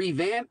kind of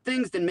revamp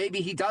things? Then maybe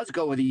he does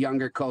go with a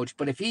younger coach.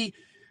 But if he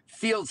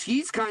feels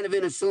he's kind of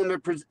in a similar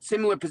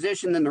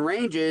position than the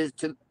Rangers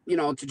to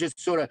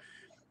just sort of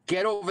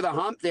get over the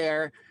hump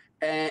there,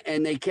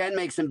 and they can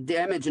make some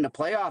damage in the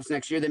playoffs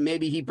next year, then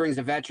maybe he brings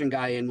a veteran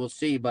guy in. We'll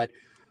see. But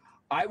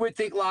I would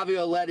think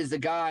Laviolette is the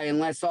guy,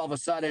 unless all of a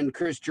sudden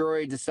Chris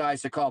Drury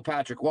decides to call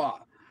Patrick Waugh.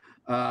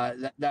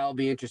 That'll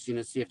be interesting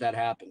to see if that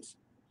happens.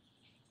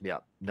 Yeah,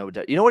 no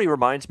doubt. You know what he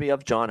reminds me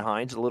of, John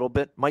Hines, a little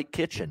bit? Mike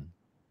Kitchen.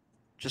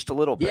 Just a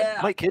little bit. Yeah,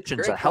 Mike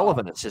Kitchen's a hell of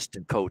an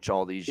assistant coach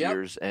all these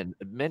years and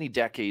many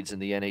decades in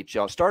the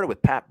NHL. Started with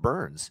Pat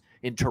Burns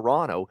in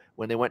Toronto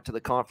when they went to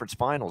the conference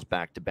finals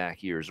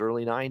back-to-back years,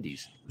 early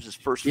 90s. It was his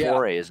first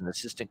foray as an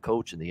assistant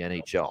coach in the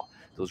NHL.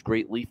 Those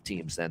great Leaf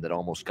teams then that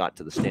almost got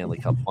to the Stanley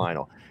Cup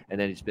final. And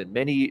then he's been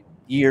many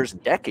years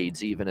and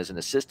decades even as an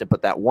assistant.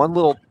 But that one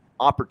little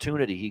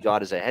opportunity he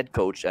got as a head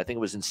coach, I think it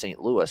was in St.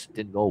 Louis,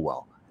 didn't go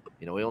well.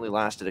 He only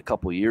lasted a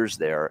couple of years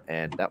there,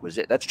 and that was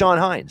it. That's John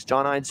Hines.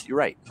 John Hines, you're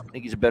right. I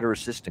think he's a better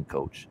assistant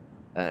coach,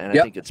 and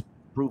I think it's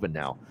proven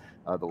now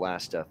the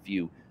last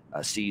few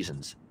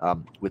seasons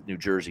with New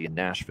Jersey and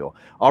Nashville.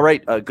 All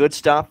right, good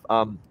stuff.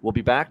 We'll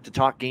be back to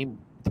talk Game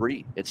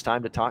 3. It's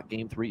time to talk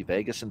Game 3,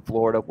 Vegas and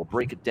Florida. We'll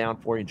break it down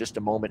for you in just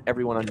a moment.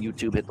 Everyone on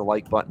YouTube, hit the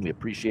like button. We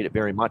appreciate it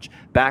very much.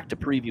 Back to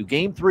preview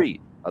Game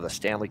 3 of the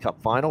Stanley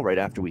Cup Final right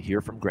after we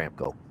hear from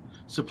Gramco.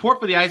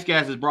 Support for the Ice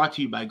Guys is brought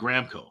to you by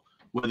Gramco.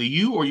 Whether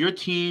you or your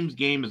team's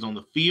game is on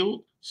the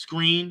field,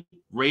 screen,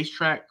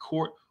 racetrack,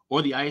 court,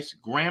 or the ice,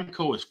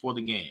 Gramco is for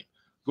the game.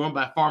 Grown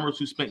by farmers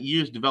who spent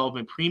years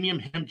developing premium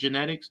hemp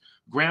genetics,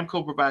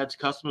 Gramco provides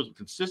customers with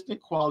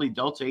consistent quality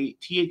Delta-8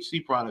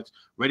 THC products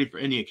ready for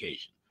any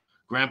occasion.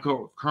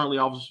 Gramco currently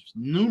offers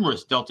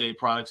numerous Delta-8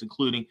 products,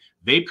 including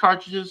vape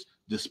cartridges,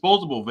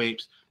 disposable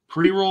vapes,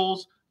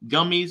 pre-rolls,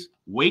 gummies,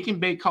 wake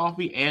and bake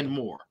coffee, and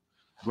more.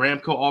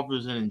 Gramco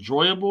offers an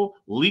enjoyable,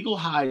 legal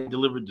high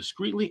delivered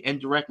discreetly and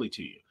directly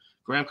to you.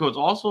 Gramco is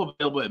also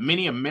available at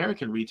many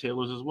American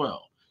retailers as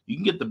well. You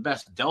can get the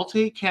best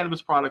Delta-8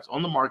 cannabis products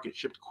on the market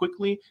shipped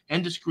quickly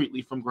and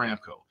discreetly from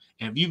Gramco.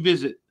 And if you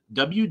visit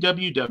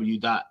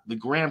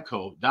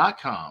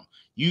www.thegramco.com.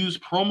 Use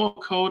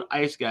promo code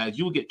IceGuys.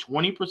 You will get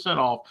 20%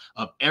 off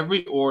of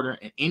every order,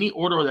 and any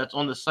order that's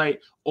on the site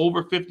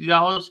over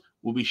 $50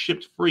 will be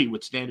shipped free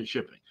with standard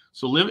shipping.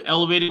 So live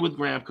elevated with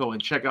Gramco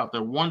and check out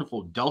their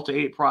wonderful Delta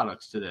 8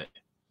 products today.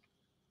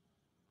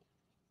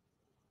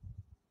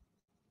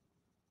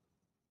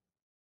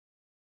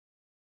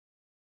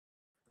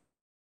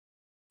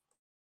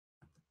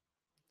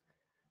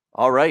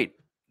 All right.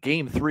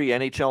 Game 3,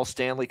 NHL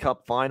Stanley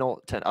Cup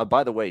Final.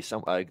 By the way,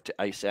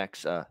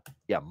 IceX,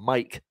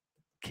 Mike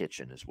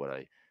Kitchen is what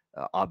I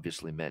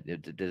obviously meant.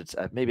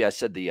 Maybe I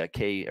said the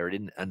K or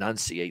didn't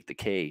enunciate the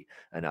K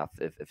enough.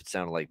 If it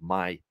sounded like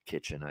my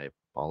kitchen, I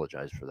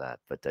apologize for that.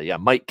 But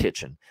Mike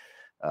Kitchen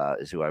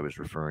is who I was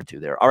referring to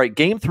there. All right,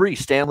 Game 3,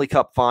 Stanley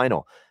Cup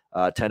Final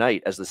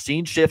tonight as the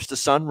scene shifts to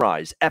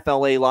Sunrise,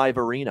 FLA Live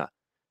Arena.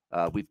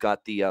 We've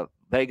got the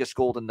Vegas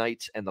Golden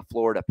Knights and the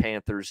Florida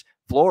Panthers.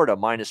 Florida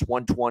minus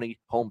 120,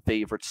 home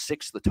favorites,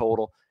 6 the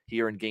total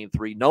here in Game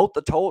 3. Note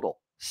the total,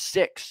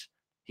 6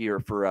 here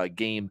for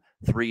Game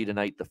 3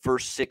 tonight. The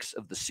first 6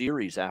 of the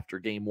series after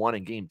Game 1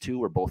 and Game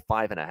 2 are both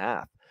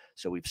 5.5.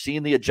 So we've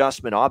seen the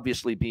adjustment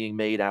obviously being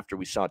made after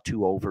we saw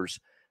 2 overs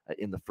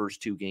in the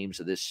first 2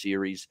 games of this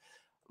series.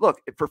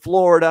 Look, for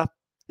Florida,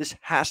 this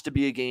has to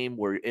be a game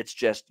where it's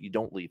just you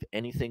don't leave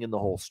anything in the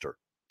holster,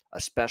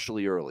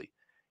 especially early.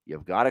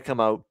 You've got to come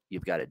out.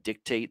 You've got to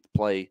dictate the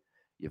play.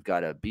 You've got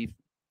to be,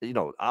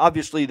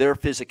 obviously their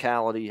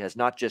physicality has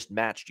not just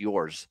matched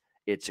yours.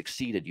 It's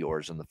exceeded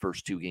yours in the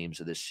first 2 games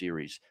of this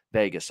series.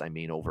 Vegas,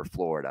 over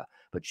Florida.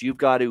 But you've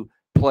got to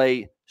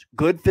play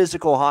good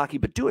physical hockey,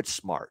 but do it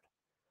smart.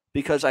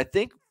 Because I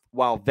think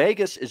while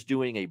Vegas is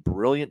doing a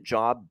brilliant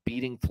job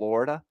beating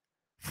Florida,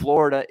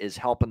 Florida is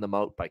helping them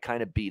out by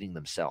kind of beating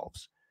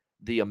themselves.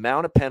 The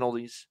amount of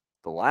penalties,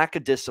 the lack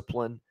of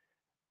discipline,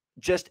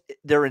 just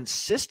their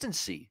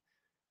insistency,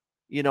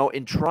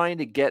 in trying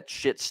to get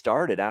shit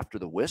started after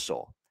the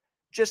whistle.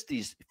 Just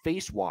these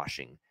face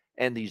washing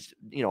and these,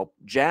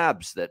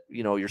 jabs that,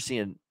 you're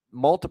seeing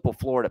multiple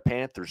Florida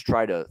Panthers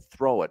try to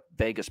throw at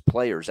Vegas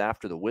players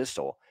after the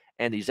whistle.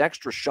 And these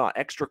extra shot,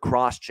 extra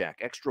cross check,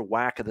 extra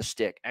whack of the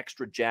stick,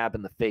 extra jab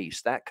in the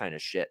face, that kind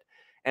of shit.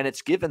 And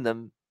it's given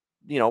them,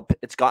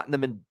 it's gotten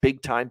them in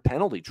big time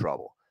penalty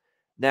trouble.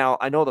 Now,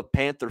 I know the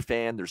Panther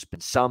fan, there's been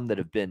some that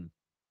have been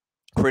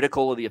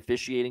critical of the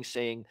officiating,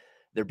 saying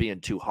they're being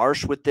too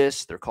harsh with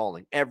this. They're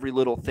calling every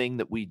little thing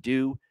that we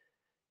do.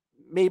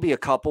 Maybe a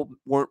couple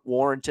weren't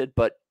warranted,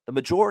 but the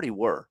majority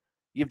were.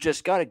 You've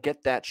just got to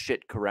get that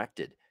shit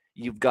corrected.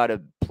 You've got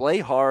to play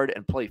hard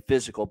and play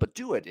physical, but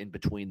do it in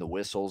between the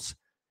whistles.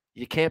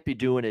 You can't be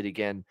doing it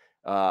again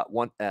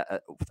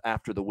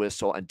after the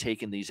whistle and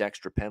taking these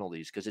extra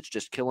penalties, because it's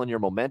just killing your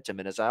momentum.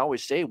 And as I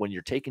always say, when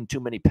you're taking too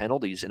many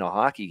penalties in a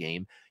hockey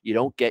game, you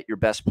don't get your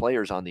best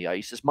players on the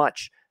ice as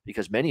much,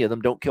 because many of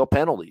them don't kill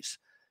penalties.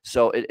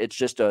 So it's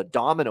just a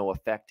domino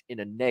effect in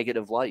a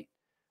negative light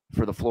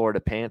for the Florida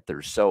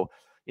Panthers. So,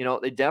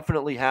 they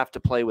definitely have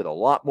to play with a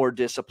lot more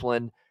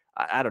discipline.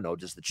 I don't know,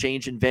 does the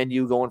change in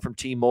venue going from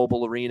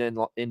T-Mobile Arena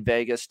in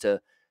Vegas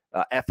to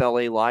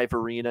FLA Live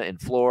Arena in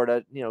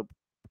Florida,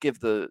 give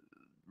the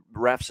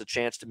refs a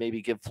chance to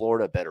maybe give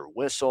Florida a better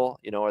whistle?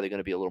 Are they going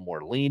to be a little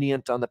more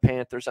lenient on the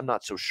Panthers? I'm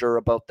not so sure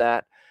about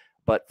that.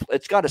 But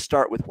it's got to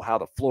start with how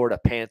the Florida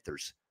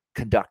Panthers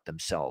conduct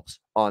themselves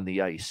on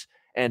the ice.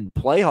 And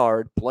play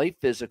hard, play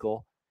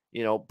physical,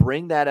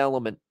 bring that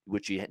element,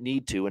 which you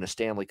need to in a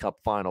Stanley Cup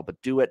final,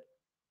 but do it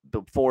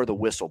before the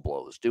whistle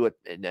blows. Do it.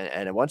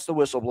 And once the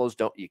whistle blows,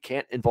 you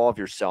can't involve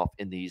yourself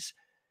in these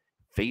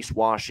face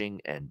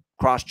washing and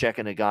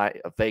cross-checking a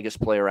Vegas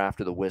player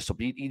after the whistle.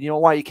 You know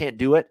why you can't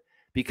do it?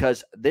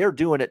 Because they're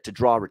doing it to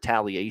draw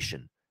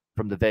retaliation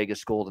from the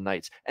Vegas Golden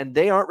Knights. And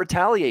they aren't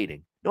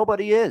retaliating.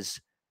 Nobody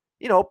is.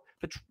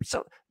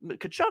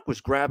 Tkachuk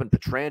was grabbing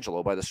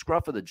Pietrangelo by the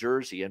scruff of the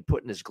jersey and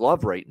putting his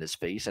glove right in his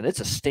face, and it's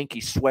a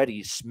stinky,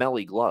 sweaty,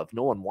 smelly glove.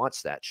 No one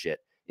wants that shit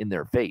in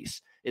their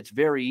face. It's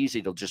very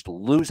easy to just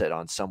lose it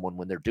on someone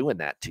when they're doing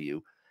that to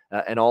you,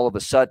 and all of a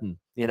sudden,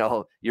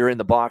 you're in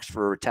the box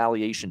for a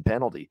retaliation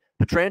penalty.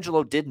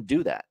 Pietrangelo didn't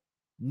do that.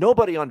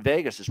 Nobody on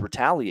Vegas is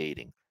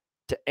retaliating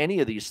to any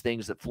of these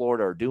things that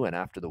Florida are doing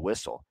after the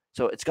whistle.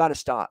 So it's got to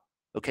stop.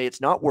 Okay,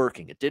 it's not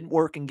working. It didn't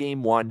work in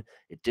Game 1.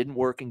 It didn't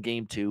work in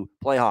Game 2.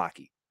 Play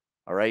hockey,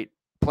 all right?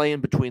 Play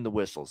in between the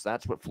whistles.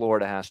 That's what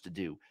Florida has to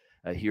do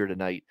here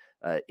tonight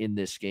in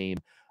this game.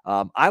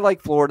 I like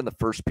Florida in the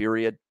first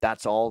period.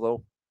 That's all,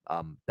 though.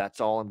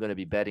 That's all I'm going to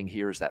be betting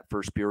here is that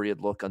first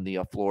period look on the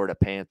Florida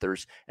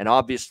Panthers. And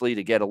obviously,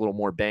 to get a little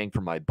more bang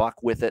for my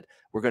buck with it,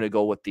 we're going to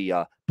go with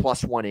the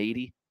plus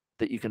 180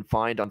 that you can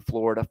find on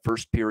Florida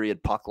first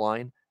period puck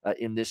line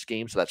in this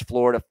game. So that's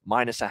Florida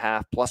minus a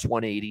half, plus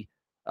 180.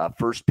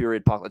 First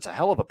period puck. It's a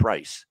hell of a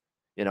price,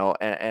 and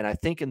I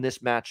think in this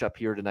matchup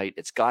here tonight,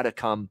 it's got to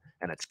come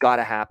and it's got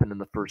to happen in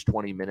the first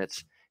 20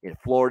 minutes. If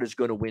Florida's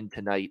going to win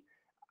tonight,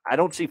 I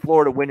don't see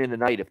Florida winning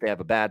tonight if they have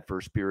a bad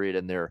first period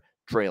and they're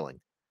trailing.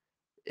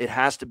 it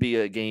has to be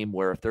a game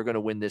where if they're going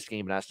to win this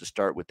game, it has to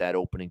start with that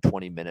opening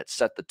 20 minutes,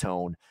 set the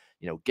tone,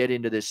 get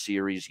into this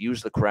series,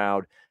 use the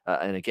crowd.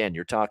 And again,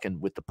 you're talking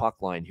with the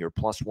puck line here,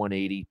 plus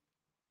 180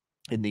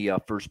 in the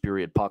first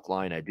period puck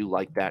line. I do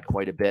like that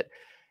quite a bit.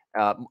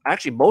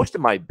 Actually, most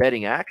of my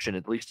betting action,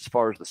 at least as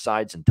far as the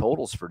sides and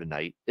totals for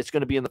tonight, it's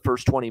going to be in the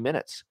first 20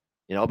 minutes,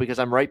 because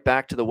I'm right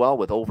back to the well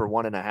with over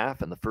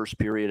 1.5 in the first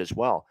period as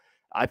well.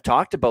 I've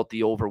talked about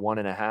the over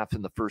 1.5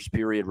 in the first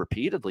period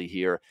repeatedly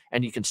here,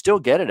 and you can still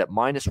get it at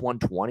minus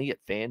 120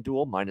 at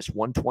FanDuel, minus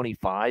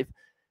 125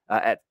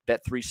 at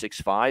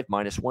Bet365,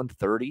 minus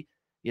 130,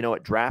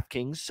 at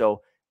DraftKings.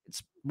 So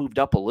it's moved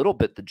up a little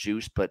bit, the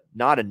juice, but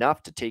not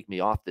enough to take me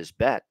off this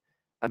bet.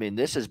 I mean,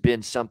 this has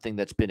been something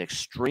that's been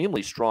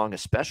extremely strong,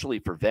 especially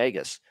for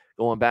Vegas,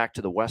 going back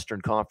to the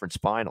Western Conference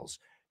Finals,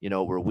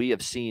 where we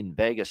have seen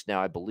Vegas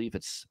now, I believe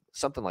it's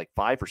something like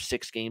 5 or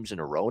 6 games in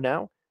a row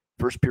now.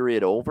 First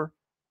period over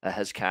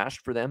has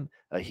cashed for them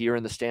here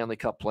in the Stanley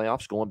Cup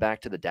playoffs, going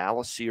back to the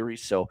Dallas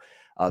series. So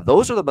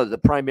those are the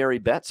primary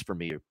bets for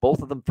me.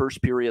 Both of them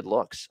first period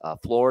looks.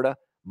 Florida,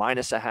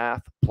 minus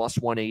 0.5, plus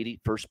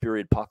 180, first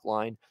period puck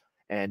line,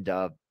 and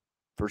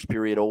first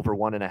period over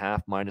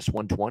 1.5, minus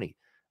 120.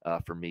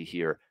 For me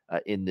here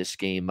in this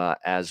game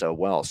as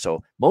well.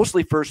 So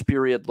mostly first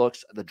period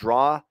looks. The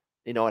draw,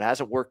 it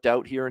hasn't worked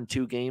out here in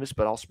 2 games,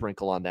 but I'll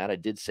sprinkle on that. I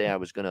did say I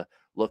was going to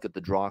look at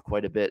the draw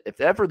quite a bit.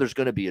 If ever there's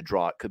going to be a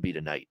draw, it could be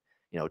tonight.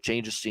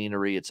 Change of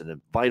scenery. It's a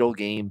vital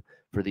game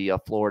for the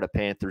Florida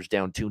Panthers,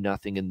 down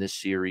 2-0 in this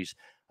series.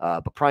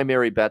 But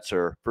primary bets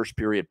are first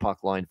period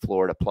puck line,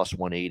 Florida, plus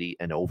 180,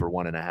 and over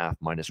 1.5,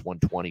 minus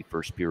 120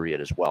 first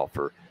period as well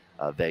for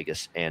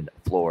Vegas and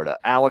Florida.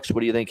 Alex, what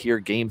do you think here?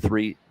 Game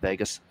 3,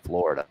 Vegas,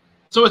 Florida.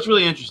 So it's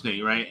really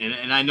interesting, right?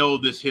 And I know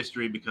this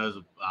history because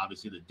of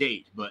obviously the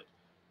date, but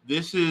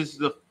this is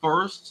the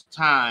first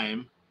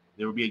time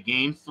there will be a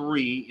Game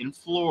 3 in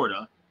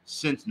Florida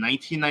since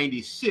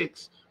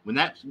 1996, when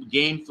that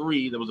Game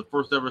 3, that was the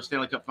first ever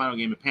Stanley Cup final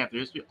game in Panther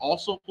history,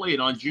 also played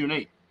on June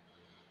 8th.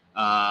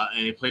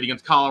 And they played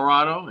against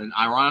Colorado, and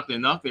ironically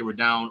enough, they were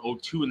down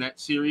 0-2 in that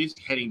series,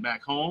 heading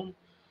back home.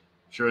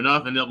 Sure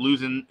enough, ended up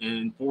losing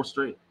in 4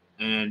 straight.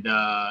 And,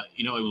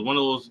 it was one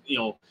of those,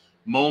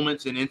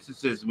 moments and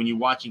instances when you're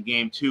watching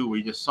Game 2 where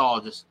you just saw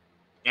just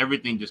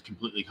everything just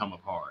completely come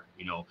apart,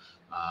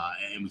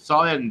 and we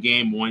saw that in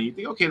Game 1. You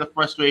think, okay, the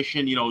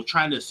frustration,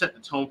 trying to set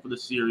the tone for the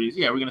series.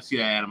 Yeah, we're going to see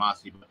that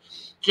animosity, but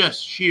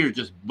just sheer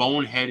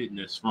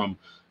boneheadedness from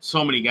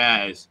so many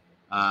guys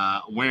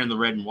wearing the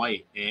red and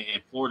white,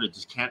 and Florida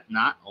just can't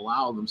not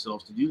allow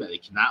themselves to do that. They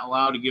cannot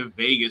allow to give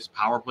Vegas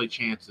power play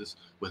chances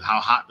with how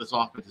hot this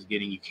offense is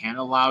getting. You can't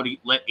allow to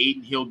let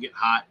Aiden Hill get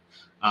hot,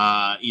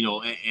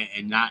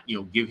 and not,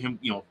 give him,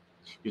 you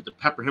have to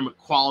pepper him with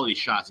quality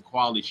shots and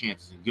quality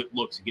chances and good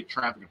looks and get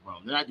traffic in front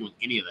of them. They're not doing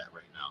any of that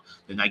right now.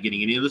 They're not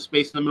getting any of the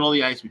space in the middle of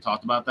the ice. We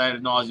talked about that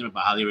ad nauseum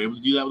about how they were able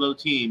to do that with other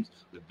teams,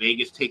 but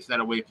Vegas takes that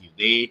away from you.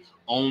 They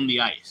own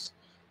the ice.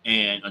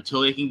 And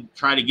until they can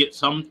try to get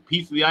some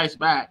piece of the ice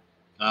back,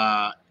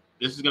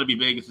 this is going to be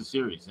Vegas'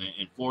 series.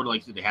 And Florida,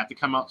 like I said, they have to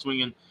come out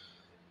swinging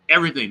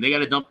everything. They got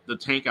to dump the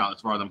tank out,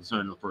 as far as I'm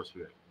concerned, in the first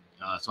period.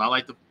 So I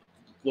like the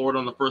Florida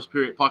on the first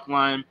period puck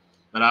line.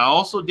 But I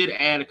also did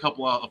add a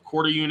couple of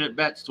quarter unit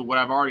bets to what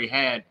I've already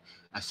had.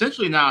 I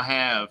essentially now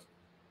have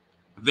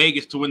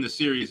Vegas to win the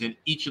series in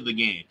each of the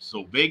games.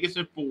 So Vegas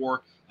in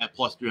 4 at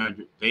plus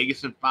 300,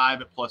 Vegas in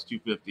 5 at plus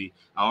 250.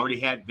 I already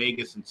had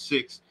Vegas in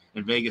 6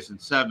 and Vegas in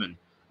 7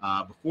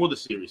 before the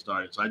series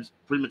started. So I just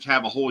pretty much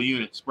have a whole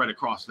unit spread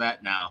across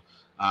that now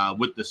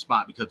with this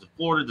spot, because if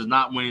Florida does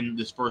not win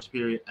this first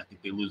period, I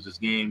think they lose this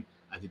game.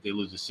 I think they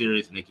lose the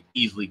series, and they could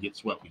easily get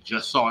swept. We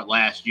just saw it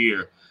last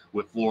year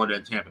with Florida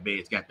and Tampa Bay.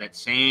 It's got that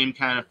same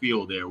kind of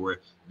feel there where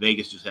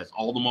Vegas just has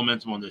all the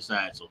momentum on their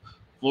side. So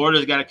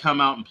Florida's got to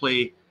come out and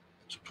play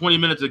 20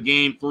 minutes of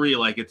Game 3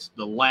 like it's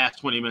the last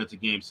 20 minutes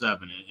of Game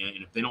 7.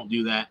 And if they don't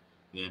do that,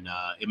 then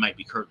it might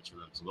be curtains for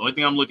them. So the only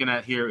thing I'm looking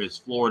at here is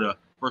Florida,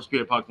 first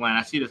period puck line.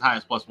 I see it as high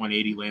as plus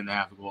 180, laying the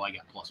half a goal. I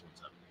got plus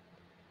 170.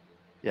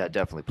 Yeah,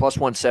 definitely. Plus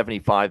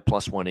 175,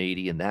 plus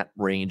 180, and that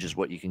range is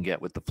what you can get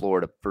with the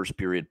Florida first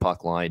period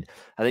puck line.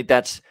 I think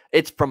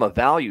it's from a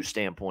value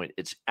standpoint,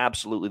 it's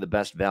absolutely the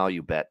best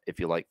value bet if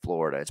you like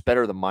Florida. It's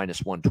better than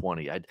minus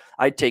 120.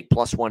 I'd take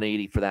plus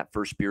 180 for that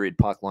first period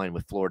puck line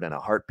with Florida in a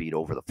heartbeat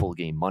over the full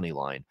game money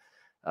line,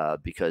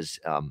 because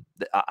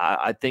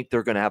I think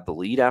they're going to have the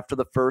lead after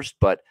the first,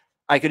 but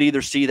I could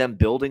either see them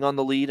building on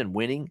the lead and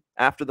winning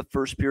after the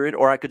first period,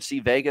 or I could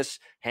see Vegas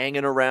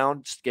hanging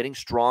around, getting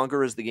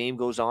stronger as the game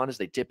goes on, as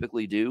they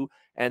typically do,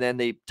 and then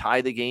they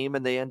tie the game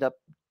and they end up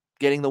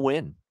getting the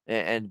win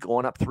and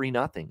going up 3-0.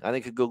 I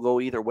think it could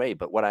go either way,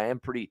 but what I am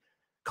pretty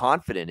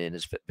confident in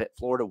is that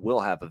Florida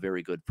will have a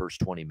very good first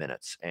 20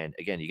 minutes. And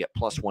again, you get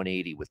plus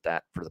 180 with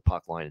that for the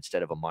puck line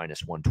instead of a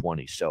minus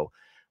 120. So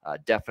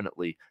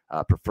definitely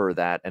prefer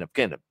that. And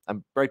again,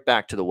 I'm right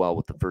back to the well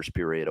with the first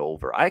period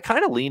over. I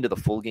kind of lean to the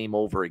full game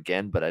over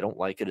again, but I don't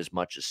like it as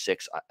much as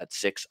 6 at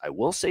 6. I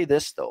will say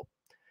this though: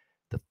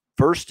 the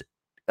first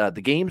 2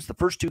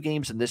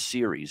 games in this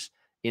series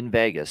in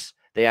Vegas,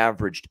 They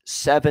averaged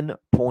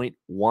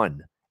 7.1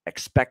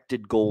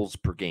 expected goals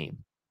per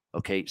game.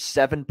 Okay,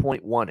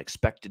 7.1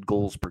 expected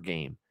goals per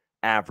game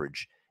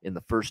average in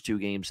the first 2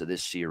 games of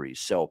this series.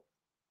 So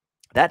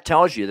that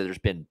tells you that there's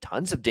been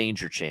tons of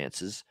danger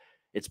chances.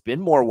 It's been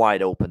more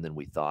wide open than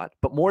we thought.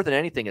 But more than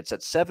anything, it's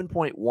at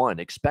 7.1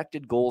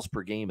 expected goals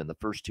per game in the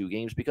first 2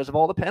 games because of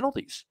all the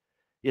penalties.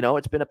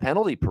 It's been a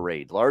penalty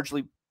parade,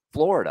 largely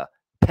Florida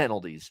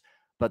penalties,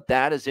 but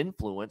that has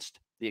influenced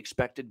the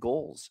expected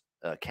goals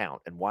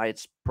count and why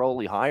it's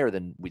probably higher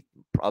than we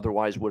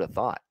otherwise would have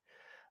thought.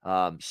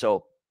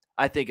 So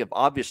I think if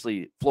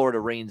obviously Florida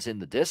reins in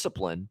the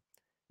discipline,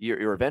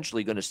 you're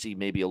eventually going to see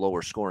maybe a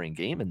lower scoring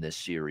game in this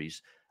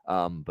series.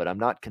 But I'm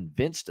not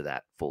convinced of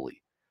that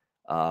fully.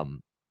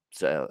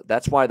 So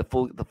that's why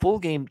the full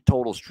game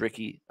total is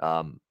tricky.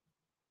 And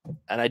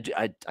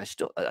I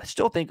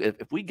still think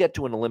if we get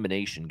to an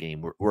elimination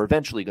game, we're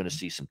eventually going to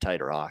see some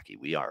tighter hockey.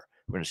 We're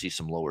going to see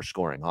some lower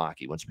scoring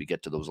hockey once we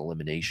get to those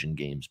elimination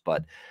games.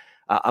 But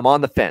I'm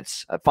on the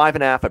fence. At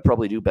 5.5, I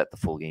probably do bet the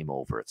full game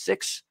over. At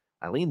 6,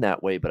 I lean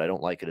that way, but I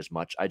don't like it as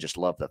much. I just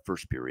love the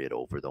first period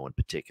over, though, in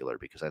particular,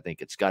 because I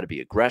think it's got to be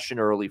aggression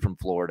early from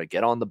Florida,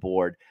 get on the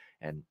board,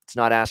 and it's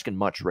not asking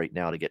much right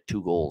now to get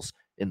 2 goals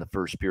in the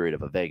first period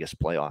of a Vegas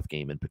playoff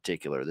game in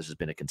particular. This has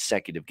been a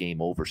consecutive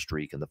game over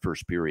streak in the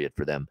first period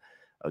for them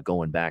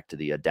going back to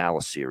the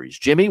Dallas series.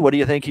 Jimmy, what do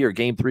you think here?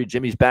 Game 3,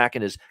 Jimmy's back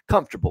in his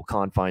comfortable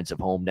confines of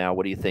home now.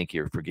 What do you think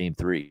here for Game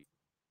 3?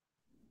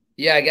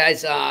 Yeah,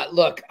 guys,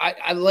 look,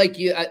 I like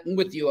you. I'm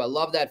with you. I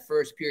love that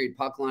first period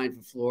puck line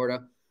for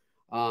Florida.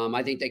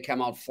 I think they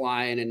come out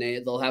flying, and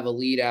they'll have a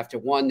lead after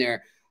 1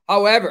 there.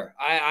 However,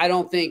 I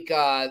don't think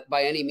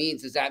by any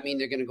means does that mean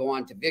they're going to go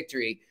on to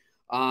victory.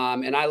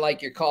 And I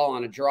like your call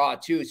on a draw,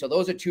 too. So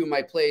those are 2 of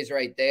my plays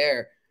right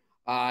there.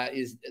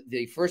 Is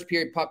the first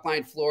period puck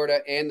line Florida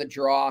and the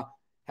draw.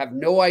 Have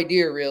no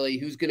idea, really,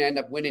 who's going to end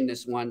up winning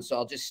this one. So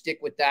I'll just stick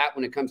with that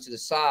when it comes to the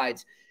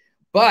sides.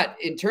 But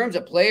in terms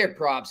of player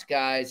props,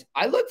 guys,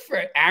 I look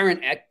for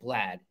Aaron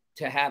Ekblad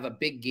to have a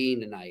big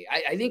game tonight.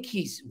 I think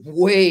he's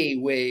way,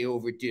 way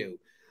overdue.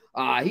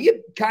 He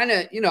kind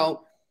of,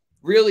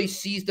 really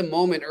seized the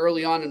moment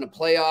early on in the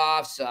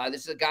playoffs.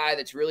 This is a guy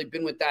that's really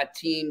been with that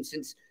team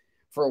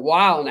for a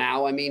while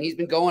now. I mean, he's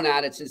been going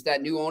at it since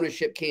that new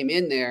ownership came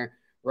in there,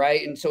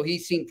 right? And so he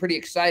seemed pretty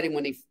excited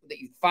when he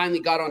finally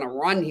got on a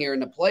run here in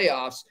the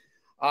playoffs,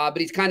 but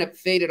he's kind of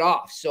faded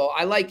off. So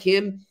I like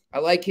him. I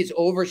like his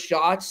over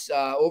shots,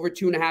 over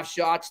 2.5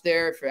 shots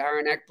there for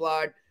Aaron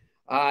Ekblad.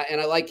 And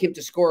I like him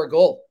to score a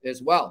goal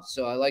as well.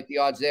 So I like the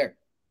odds there.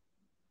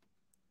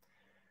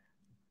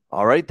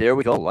 All right, there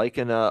we go.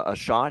 Liking a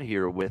shot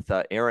here with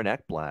Aaron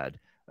Ekblad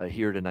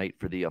here tonight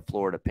for the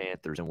Florida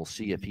Panthers. And we'll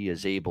see if he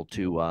is able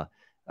to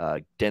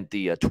dent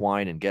the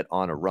twine and get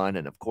on a run.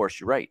 And, of course,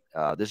 you're right.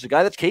 This is a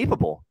guy that's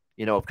capable,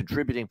 of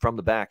contributing from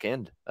the back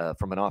end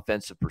from an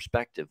offensive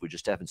perspective. We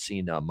just haven't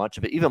seen much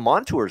of it. Even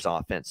Montour's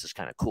offense has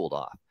kind of cooled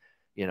off,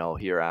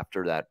 here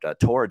after that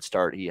torrid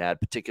start he had,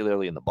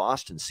 particularly in the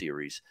Boston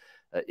series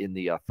in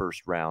the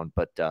first round.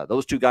 But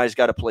those 2 guys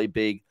got to play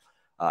big.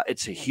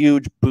 It's a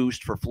huge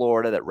boost for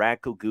Florida that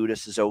Radko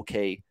Gudas is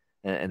okay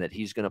and that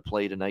he's going to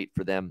play tonight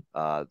for them.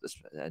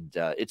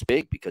 It's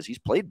big because he's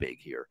played big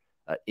here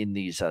in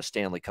these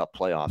Stanley Cup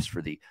playoffs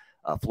for the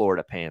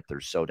Florida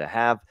Panthers. So to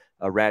have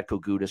Radko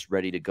Gudas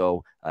ready to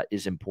go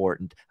is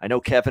important. I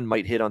know Kevin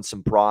might hit on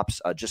some props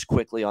just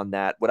quickly on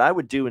that. What I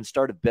would do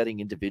instead of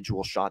betting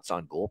individual shots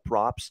on goal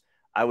props,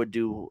 I would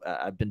do,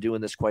 I've been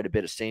doing this quite a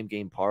bit, a same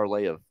game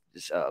parlay of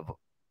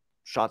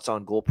shots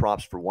on goal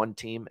props for one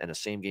team and a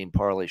same game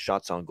parlay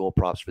shots on goal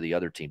props for the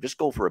other team. Just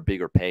go for a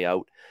bigger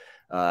payout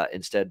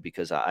instead,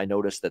 because I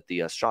noticed that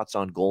the shots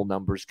on goal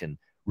numbers can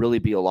really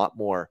be a lot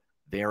more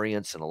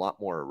variance and a lot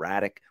more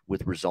erratic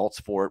with results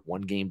for it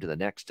one game to the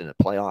next in a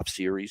playoff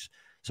series.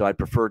 So I'd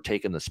prefer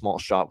taking the small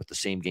shot with the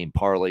same game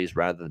parlays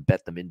rather than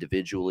bet them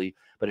individually.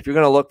 But if you're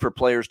going to look for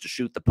players to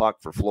shoot the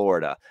puck for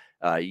Florida,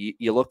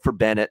 you look for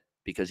Bennett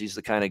because he's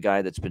the kind of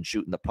guy that's been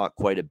shooting the puck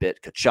quite a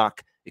bit. Tkachuk,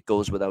 it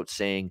goes without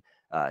saying.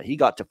 He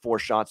got to 4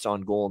 shots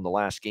on goal in the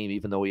last game,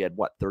 even though he had,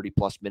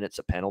 30-plus minutes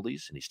of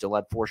penalties, and he still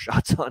had 4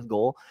 shots on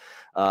goal.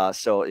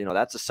 So,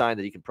 that's a sign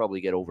that he can probably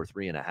get over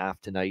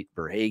 3.5 tonight.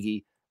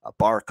 Verhaeghe,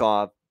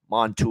 Barkov,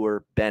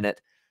 Montour,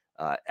 Bennett,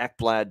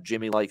 Ekblad,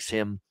 Jimmy likes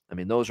him. I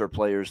mean, those are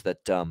players that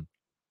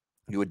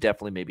you would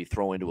definitely maybe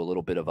throw into a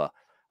little bit of a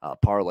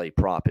parlay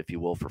prop, if you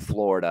will, for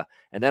Florida.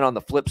 And then on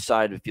the flip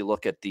side, if you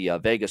look at the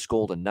Vegas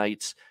Golden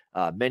Knights,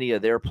 many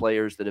of their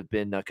players that have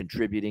been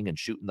contributing and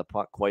shooting the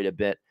puck quite a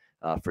bit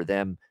for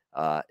them,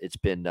 it's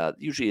been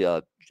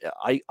usually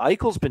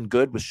Eichel's been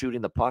good with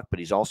shooting the puck, but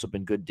he's also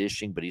been good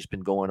dishing, but he's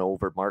been going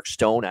over. Mark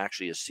Stone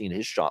actually has seen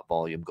his shot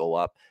volume go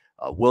up.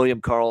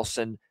 William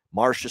Karlsson,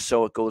 Marcia,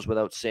 so it goes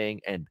without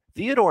saying, and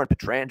Theodore and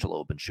Pietrangelo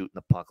have been shooting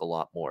the puck a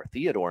lot more,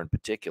 Theodore in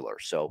particular.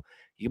 So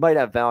you might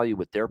have value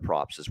with their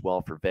props as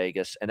well for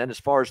Vegas. And then as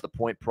far as the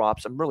point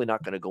props, I'm really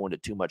not going to go into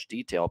too much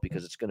detail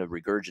because it's going to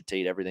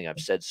regurgitate everything I've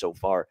said so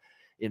far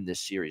in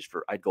this series.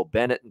 I'd go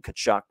Bennett and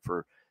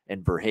Tkachuk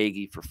and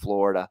Verhaeghe for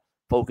Florida.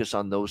 Focus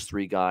on those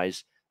 3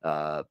 guys.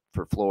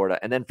 for Florida.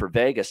 And then for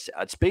Vegas,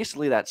 it's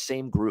basically that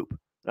same group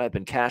that I've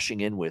been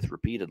cashing in with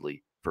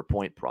repeatedly for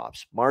point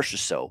props.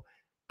 Marchessault,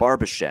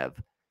 Barbashev,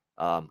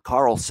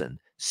 Carlson,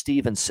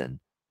 Stevenson,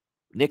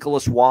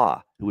 Nicholas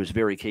Waugh, who is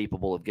very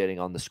capable of getting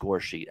on the score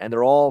sheet. And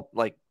they're all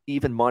like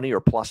even money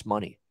or plus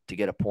money to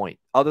get a point,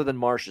 other than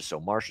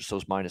Marchessault.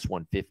 Marchessault's minus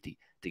 150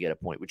 to get a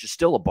point, which is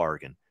still a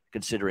bargain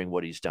considering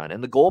what he's done.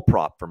 And the goal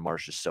prop for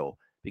Marchessault,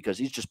 because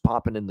he's just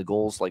popping in the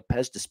goals like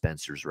Pez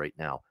dispensers right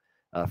now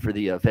for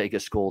the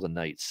Vegas Golden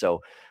Knights.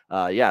 So,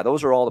 yeah,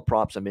 those are all the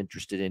props I'm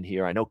interested in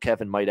here. I know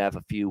Kevin might have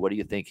a few. What do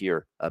you think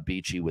here,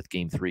 Beachy, with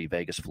Game 3,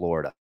 Vegas,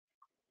 Florida?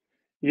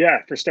 Yeah,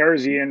 for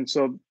starters, Ian.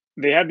 So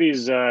they have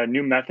these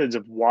new methods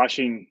of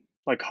washing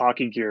like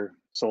hockey gear.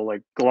 So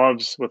like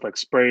gloves with like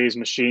sprays,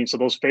 machines. So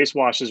those face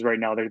washes right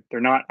now,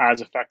 they're not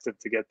as effective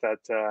to get that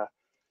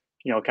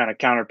kind of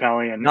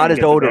counterpelling and Not as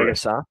get the odorous,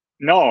 Vegas. huh?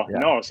 No, Yeah.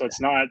 no. So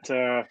it's not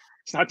doing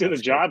the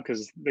That's job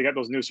because they got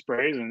those new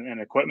sprays and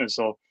equipment.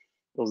 So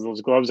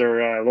those gloves are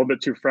a little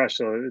bit too fresh.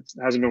 So it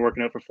hasn't been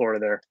working out for Florida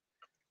there.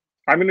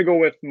 I'm going to go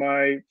with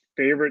my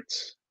favorite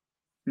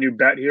new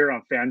bet here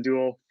on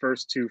FanDuel,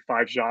 first to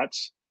 5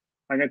 shots.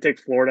 I'm going to take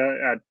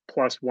Florida at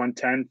plus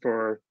 110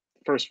 for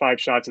first 5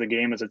 shots of the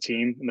game as a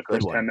team in the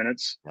first 10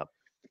 minutes. Yep.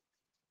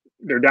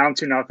 They're down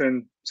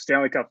 2-0,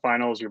 Stanley Cup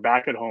Finals. You're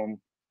back at home.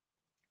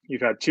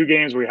 You've had 2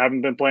 games where you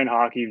haven't been playing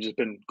hockey. You've just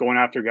been going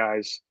after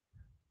guys.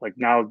 Like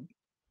now's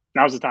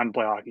the time to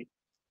play hockey.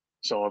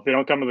 So if they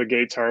don't come to the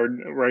gates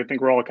hard, I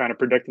think we're all kind of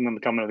predicting them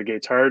to come to the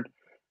gates hard.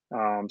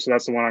 So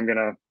that's the one I'm going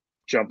to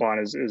jump on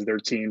is their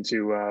team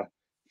to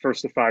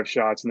first to 5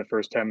 shots in the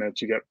first 10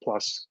 minutes. You get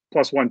plus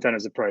 110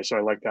 as the price. So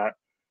I like that.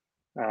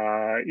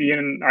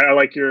 Ian, I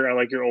like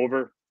your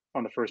over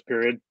on the first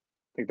period.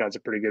 I think that's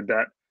a pretty good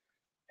bet.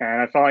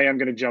 And I finally am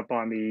going to jump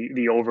on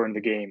the over in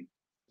the game.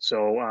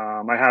 So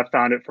I have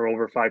found it for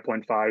over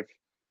 5.5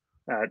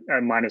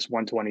 at minus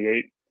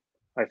 128.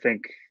 I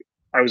think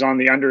I was on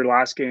the under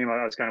last game.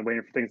 I was kind of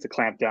waiting for things to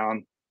clamp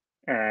down,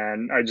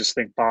 and I just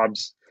think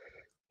Bob's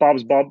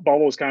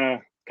bubble is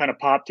kind of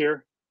popped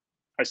here.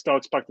 I still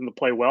expect him to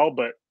play well,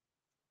 but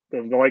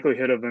the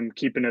likelihood of him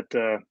keeping it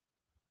to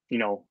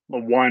a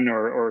 1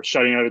 or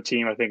shutting out a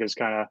team, I think has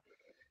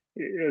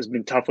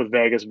been tough with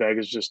Vegas.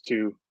 Vegas just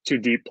too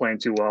deep, playing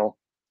too well.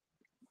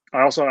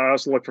 I also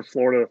look for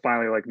Florida to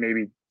finally like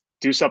maybe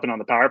do something on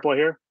the power play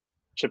here,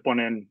 chip one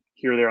in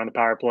here or there on the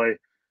power play.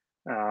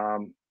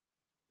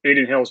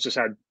 Aiden Hill's just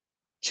had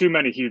too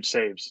many huge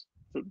saves,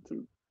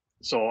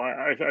 so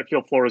I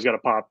feel Florida's got to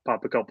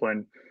pop a couple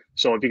in.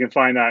 So if you can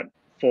find that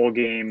full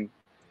game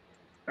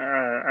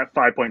at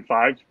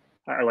 5.5,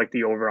 I like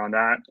the over on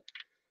that.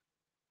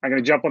 I'm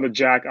going to jump on the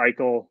Jack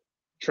Eichel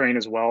train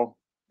as well.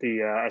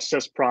 The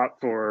assist prop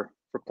for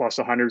plus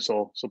 100,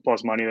 so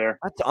plus money there.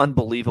 That's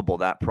unbelievable.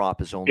 That prop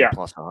is only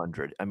plus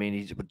 100. I mean,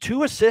 he's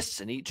 2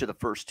 assists in each of the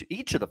first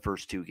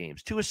 2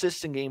 games. 2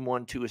 assists in game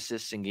 1, 2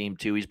 assists in game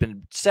 2. He's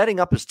been setting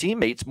up his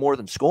teammates more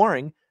than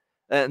scoring.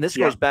 And this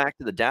goes back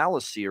to the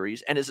Dallas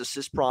series, and his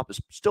assist prop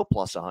is still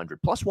plus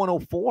 100, plus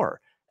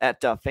 104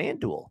 at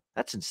FanDuel.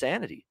 That's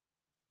insanity.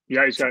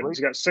 Yeah, he's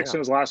got 6 in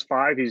his last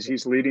 5.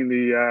 He's leading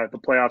the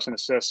playoffs in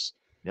assists.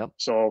 Yep.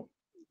 So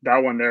that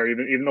one there,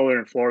 even though they're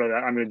in Florida,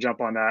 I'm going to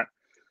jump on that.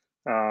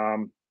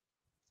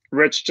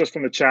 Rich, just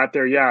from the chat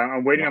there,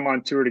 I'm waiting him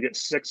on tour to get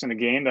 6 in a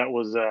game. That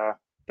was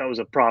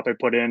a prop I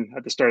put in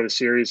at the start of the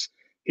series.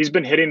 He's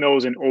been hitting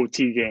those in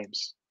OT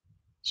games,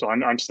 so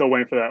I'm still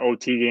waiting for that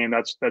OT game.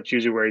 That's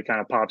usually where he kind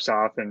of pops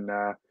off and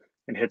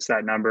hits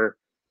that number.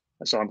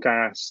 So I'm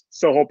kind of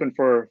still hoping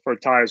for a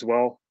tie as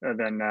well. And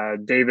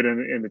then David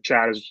in the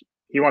chat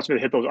he wants me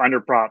to hit those under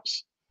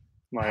props,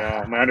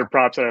 my under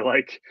props that I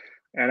like.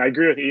 And I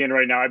agree with Ian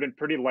right now. I've been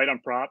pretty light on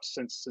props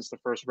since the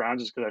first round,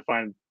 just because I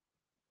find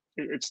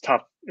it's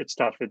tough. It's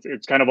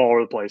kind of all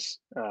over the place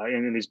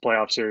in these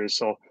playoff series.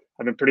 So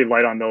I've been pretty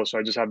light on those. So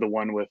I just have the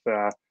one with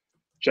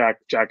Jack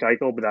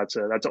Eichel, but that's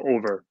an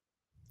over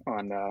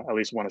on at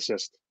least 1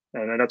 assist,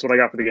 and that's what I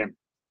got for the game.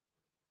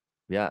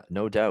 Yeah,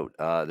 no doubt.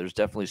 There's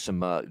definitely some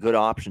good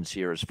options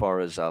here as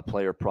far as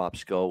player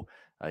props go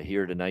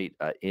here tonight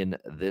in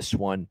this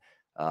one.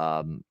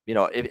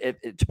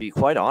 If to be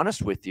quite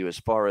honest with you, as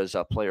far as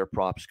player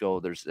props go,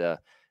 there's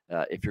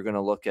if you're going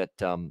to look at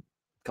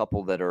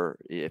couple that are,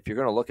 if you're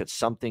going to look at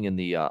something in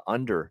the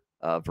under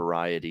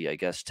variety, I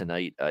guess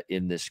tonight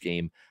in this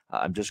game,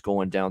 I'm just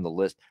going down the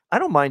list. I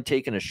don't mind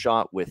taking a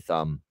shot with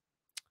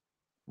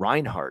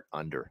Reinhart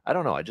under. I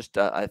don't know.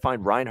 I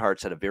find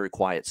Reinhart's had a very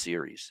quiet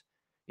series,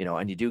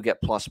 and you do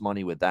get plus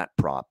money with that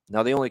prop.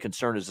 Now, the only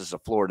concern is this is a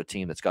Florida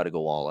team that's got to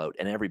go all out,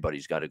 and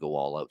everybody's got to go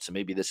all out. So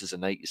maybe this is a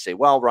night you say,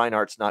 well,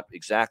 Reinhart's not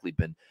exactly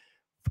been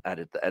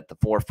at the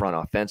forefront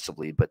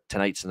offensively, but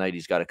tonight's the night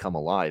he's got to come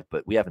alive,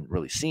 but we haven't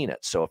really seen it.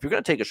 So if you're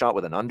going to take a shot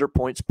with an under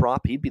points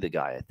prop, he'd be the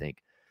guy, I think,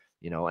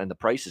 and the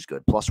price is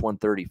good, plus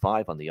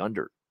 135 on the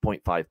under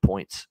 0.5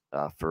 points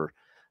for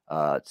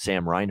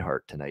Sam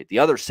Reinhart tonight. The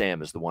other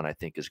Sam is the one I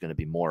think is going to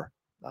be more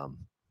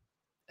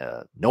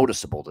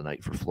noticeable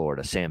tonight for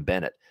Florida, Sam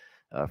Bennett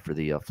for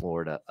the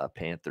Florida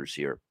Panthers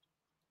here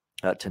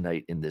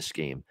tonight in this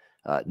game.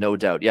 No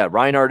doubt. Yeah,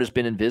 Reinhardt has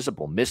been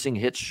invisible. Missing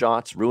hits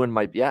shots, ruined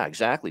my. Yeah,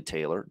 exactly,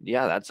 Taylor.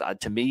 Yeah, that's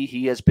to me,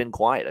 he has been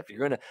quiet. If you're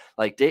going to,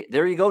 like,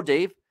 there you go,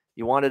 Dave.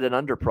 You wanted an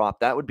under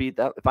prop. That would be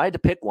that. If I had to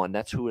pick one,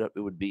 that's who it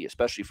would be,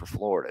 especially for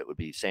Florida. It would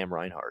be Sam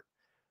Reinhart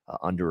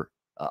under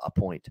a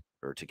point,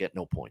 or to get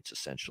no points,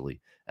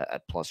 essentially,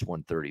 at plus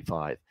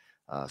 135.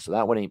 So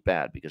that one ain't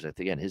bad, because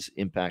again, his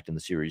impact in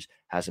the series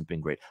hasn't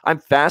been great. I'm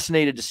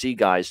fascinated to see,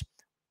 guys,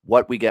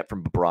 what we get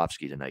from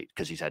Bobrovsky tonight,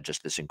 because he's had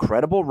just this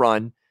incredible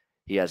run.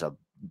 He has a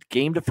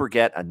game to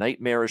forget, a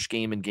nightmarish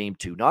game in game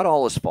 2. Not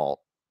all his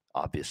fault,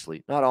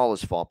 obviously. Not all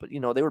his fault, but,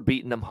 they were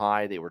beating him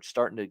high. They were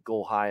starting to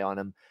go high on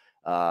him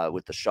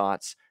with the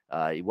shots.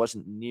 He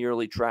wasn't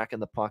nearly tracking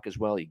the puck as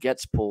well. He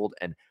gets pulled,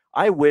 and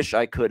I wish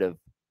I could have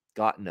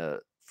gotten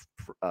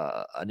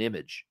an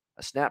image,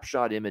 a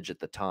snapshot image at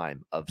the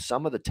time of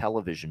some of the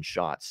television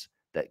shots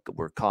that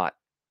were caught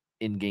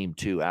in game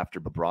 2 after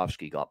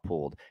Bobrovsky got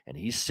pulled, and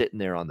he's sitting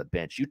there on the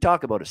bench. You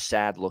talk about a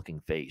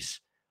sad-looking face.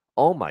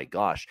 Oh my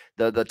gosh.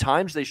 The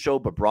times they show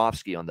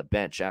Bobrovsky on the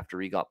bench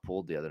after he got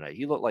pulled the other night,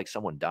 he looked like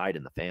someone died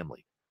in the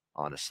family,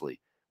 honestly.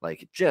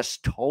 Like,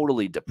 just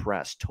totally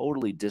depressed,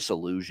 totally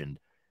disillusioned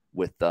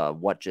with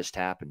what just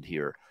happened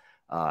here.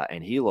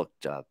 And he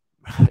looked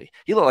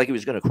like he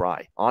was going to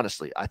cry.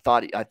 Honestly, I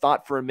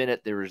thought for a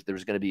minute there was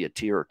going to be a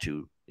tear or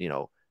two,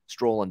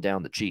 strolling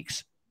down the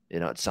cheeks,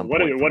 at some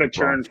point. What a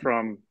turn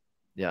from,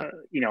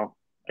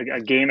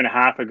 a game and a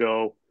half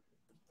ago,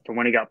 from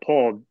when he got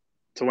pulled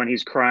to when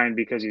he's crying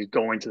because he's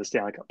going to the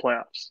Stanley Cup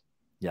playoffs.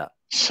 Yeah.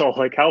 So,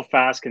 like, how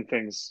fast can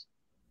things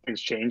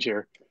change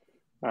here?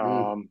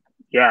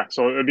 Yeah.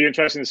 So it'd be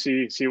interesting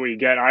to see what you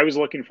get. I was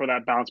looking for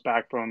that bounce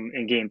back from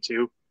in game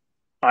 2.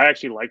 I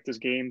actually liked this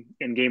game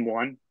in game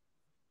 1.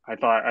 I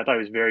thought he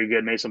was very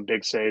good, made some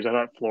big saves. I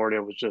thought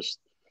Florida was just,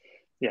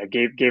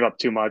 gave up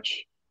too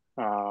much.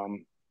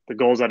 The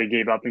goals that he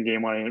gave up in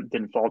game 1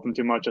 didn't fault him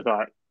too much. I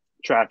thought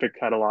traffic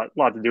had a lot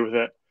to do with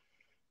it.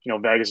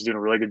 Vegas is doing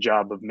a really good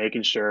job of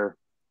making sure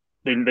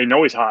they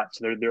know he's hot,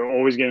 so they're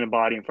always getting a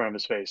body in front of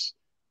his face,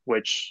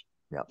 which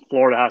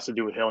Florida has to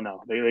do with Hill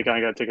now. They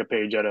kind of got to take a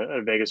page out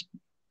of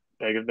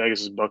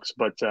Vegas's books.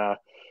 But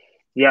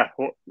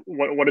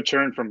what a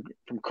turn from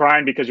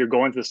crying because you're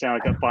going to the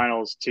Stanley Cup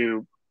Finals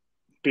to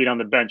being on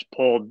the bench,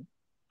 pulled,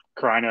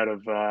 crying out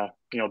of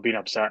being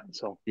upset.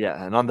 So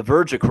and on the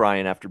verge of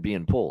crying after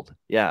being pulled.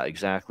 Yeah,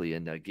 exactly,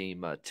 in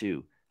game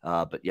 2.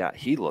 But yeah,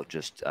 he looked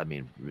just,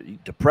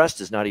 depressed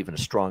is not even a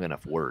strong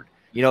enough word.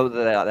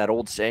 That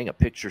old saying, a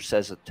picture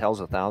tells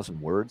 1,000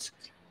 words.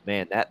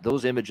 Man,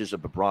 those images of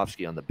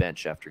Bobrovsky on the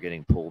bench after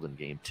getting pulled in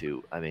game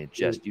 2,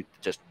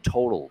 just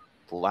total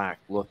black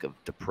look of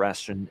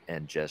depression,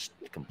 and just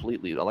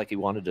completely like he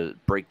wanted to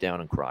break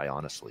down and cry,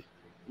 honestly.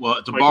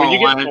 Well, to borrow a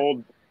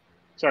line,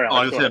 sorry,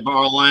 like I said,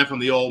 borrow a line from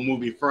the old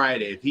movie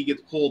Friday. If he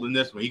gets pulled in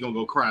this one, he's gonna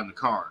go cry in the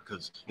car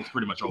because it's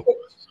pretty much over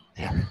with.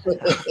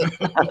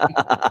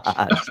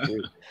 That's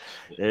true.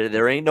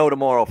 There ain't no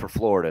tomorrow for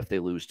Florida if they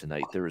lose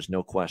tonight. There is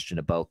no question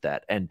about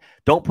that. And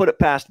don't put it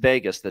past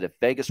Vegas that if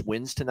Vegas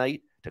wins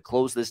tonight, to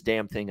close this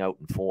damn thing out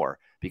in 4,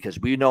 because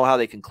we know how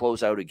they can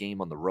close out a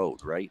game on the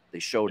road, right? They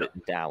showed it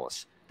in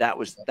Dallas. That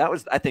was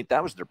I think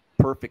that was their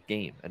perfect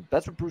game, and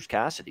that's what Bruce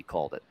Cassidy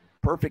called it.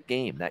 Perfect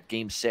game. That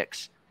game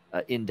 6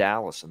 in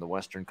Dallas in the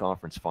Western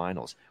Conference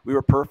Finals. We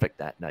were perfect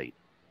that night.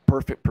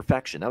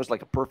 Perfection. That was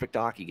like a perfect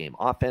hockey game,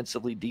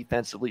 offensively,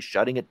 defensively,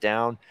 shutting it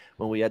down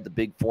when we had the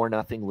big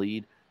 4-0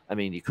 lead.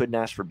 You couldn't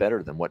ask for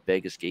better than what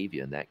Vegas gave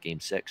you in that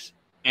game 6.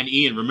 And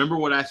Ian, remember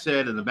what I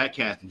said in the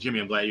backcast, and Jimmy,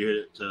 I'm glad you're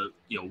here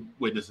to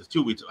witness this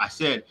 2 weeks. I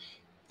said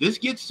this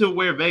gets to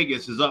where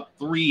Vegas is up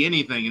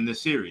 3-0 in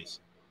this series.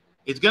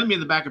 It's going to be in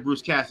the back of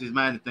Bruce Cassidy's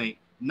mind to think,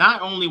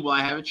 not only will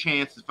I have a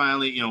chance to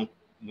finally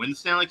win the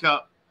Stanley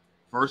Cup,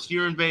 first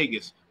year in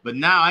Vegas, but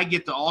now I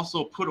get to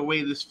also put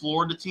away this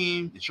Florida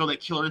team and show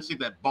that killer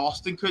instinct that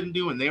Boston couldn't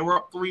do, and they were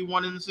up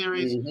 3-1 in the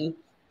series. Mm-hmm.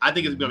 I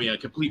think it's going to be a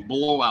complete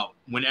blowout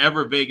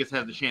whenever Vegas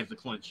has the chance to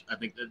clinch. I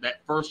think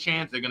that first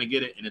chance, they're going to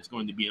get it, and it's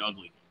going to be an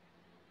ugly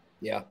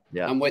game.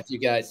 Yeah. I'm with you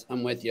guys.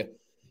 I'm with you.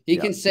 He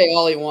can say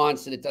all he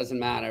wants, and it doesn't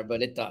matter,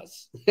 but it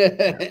does.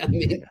 I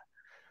mean,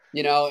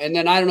 and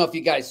then I don't know if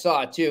you guys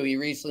saw it, too. He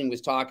recently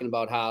was talking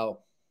about how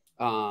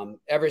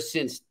ever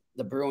since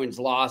the Bruins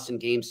lost in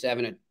Game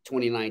 7 of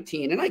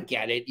 2019, and I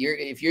get it.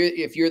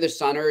 If you're the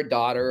son or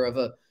daughter of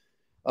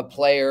a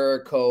player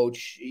or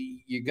coach,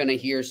 you're going to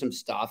hear some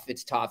stuff.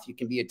 It's tough. You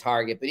can be a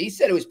target. But he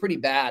said it was pretty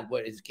bad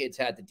what his kids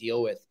had to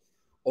deal with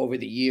over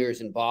the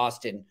years in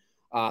Boston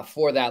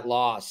for that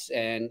loss.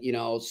 And,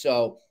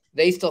 so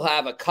they still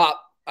have a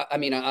cup.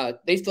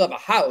 They still have a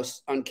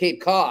house on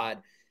Cape Cod.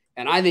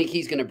 And I think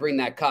he's going to bring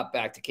that cup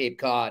back to Cape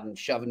Cod and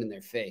shove it in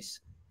their face.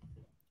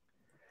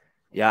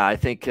 Yeah, I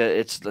think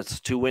that's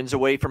 2 wins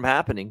away from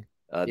happening.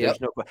 There's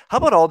no. How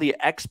about all the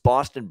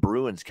ex-Boston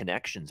Bruins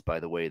connections, by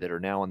the way, that are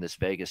now on this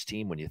Vegas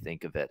team? When you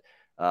think of it,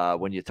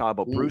 when you talk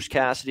about Bruce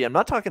Cassidy, I'm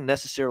not talking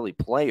necessarily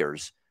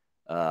players.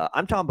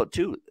 I'm talking about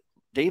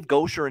Dave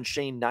Gosher and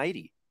Shane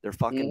Knighty, their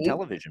fucking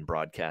television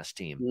broadcast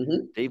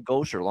team. Dave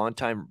Gosher,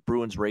 longtime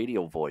Bruins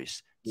radio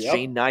voice.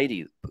 Shane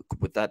Knighty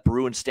with that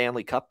Bruins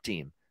Stanley Cup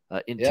team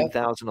in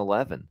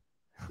 2011.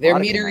 Their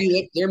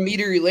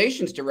media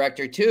relations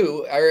director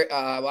too.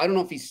 I don't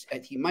know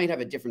if he might have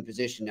a different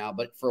position now,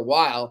 but for a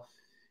while,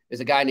 there's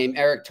a guy named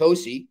Eric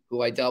Tosi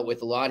who I dealt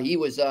with a lot. He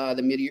was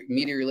the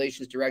media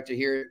relations director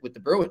here with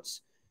the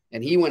Bruins,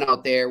 and he went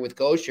out there with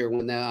Gosher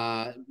when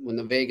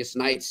the Vegas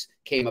Knights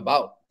came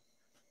about.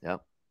 Yeah.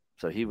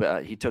 So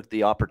he took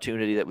the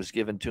opportunity that was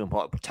given to him,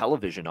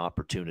 television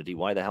opportunity.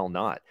 Why the hell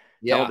not?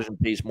 Yeah. Television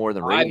pays more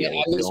than radio.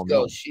 I miss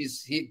Gosh.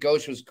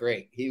 Gosh was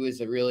great. He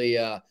was a really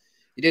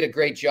he did a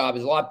great job.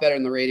 He's a lot better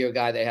than the radio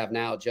guy they have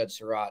now, Judd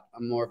Surratt.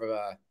 I'm more of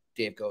a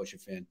Dave Gosher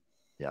fan.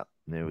 Yeah,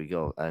 there we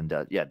go. And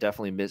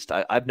definitely missed.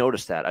 I've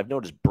noticed that. I've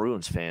noticed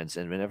Bruins fans,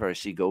 and whenever I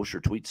see Gosher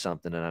tweet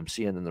something, and I'm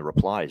seeing in the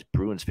replies,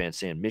 Bruins fans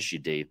saying, "Miss you,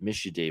 Dave.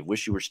 Miss you, Dave.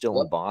 Wish you were still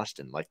in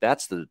Boston." Like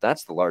that's the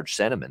large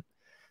sentiment.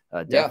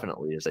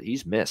 Definitely is that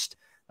he's missed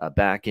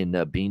back in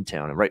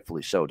Beantown, and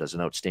rightfully so. Does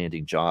an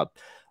outstanding job.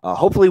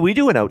 Hopefully we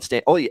do an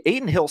outstanding. Oh,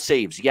 Aiden Hill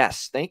saves.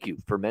 Yes, thank you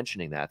for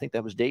mentioning that. I think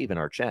that was Dave in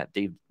our chat,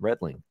 Dave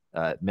Redling,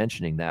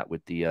 mentioning that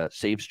with the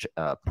saves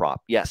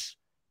prop. Yes,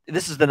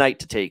 this is the night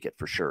to take it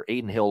for sure.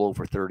 Aiden Hill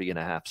over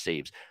 30.5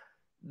 saves.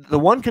 The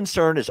one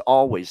concern is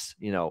always,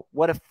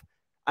 what if,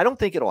 I don't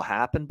think it'll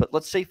happen, but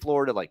let's say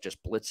Florida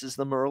just blitzes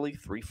them early,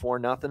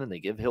 3-4-0, and they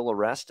give Hill a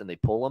rest and they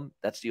pull him.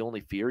 That's the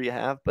only fear you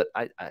have. But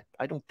I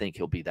don't think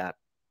he'll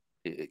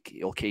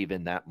cave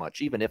in that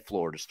much, even if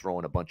Florida's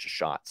throwing a bunch of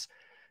shots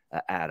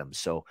at him.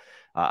 So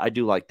I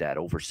do like that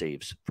over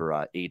saves for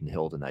Aiden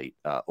Hill tonight,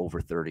 over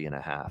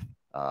 30.5.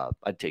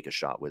 I'd take a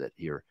shot with it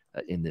here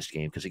in this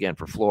game. Because again,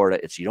 for Florida,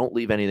 you don't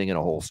leave anything in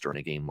a holster in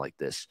a game like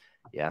this.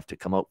 You have to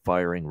come out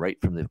firing right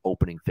from the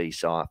opening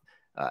face-off.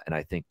 And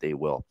I think they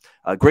will.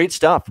 Great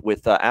stuff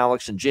with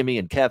Alex and Jimmy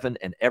and Kevin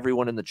and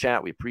everyone in the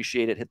chat. We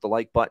appreciate it. Hit the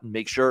like button.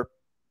 Make sure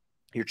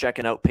you're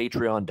checking out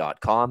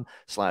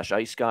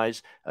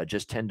patreon.com/iceguys.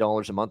 Just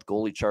 $10 a month.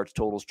 Goalie charts,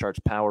 totals charts,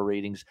 power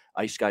ratings,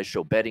 Ice Guys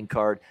Show betting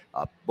card,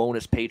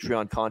 bonus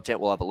Patreon content.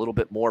 We'll have a little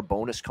bit more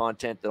bonus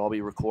content that I'll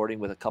be recording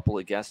with a couple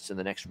of guests in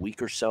the next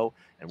week or so,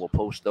 and we'll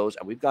post those.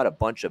 And we've got a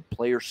bunch of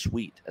player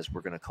suite, as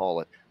we're going to call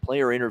it,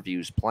 player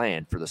interviews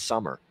planned for the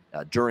summer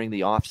during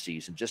the off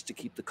season, just to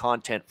keep the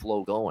content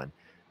flow going,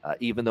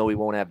 even though we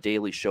won't have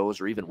daily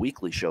shows or even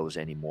weekly shows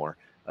anymore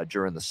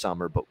during the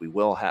summer. But we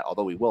will have,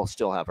 although we will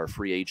still have our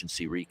free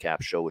agency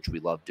recap show, which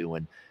we love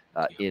doing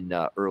in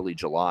early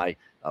July.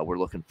 We're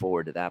looking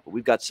forward to that. But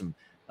we've got some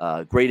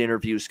great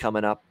interviews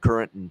coming up,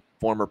 current and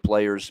former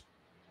players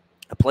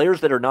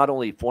that are not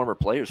only former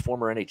players,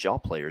 former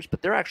NHL players,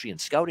 but they're actually in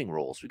scouting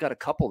roles. We've got a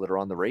couple that are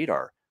on the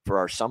radar for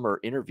our summer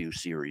interview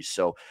series.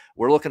 So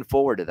we're looking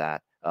forward to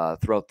that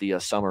throughout the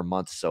summer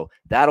months. So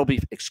that'll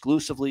be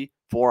exclusively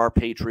for our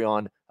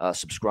Patreon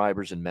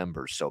subscribers and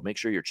members. So make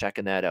sure you're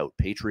checking that out.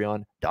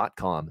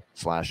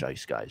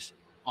 Patreon.com/iceguys.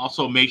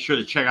 Also, make sure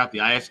to check out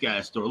the Ice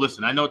Guys store.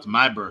 Listen, I know it's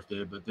my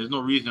birthday, but there's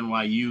no reason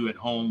why you at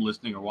home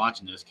listening or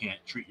watching this can't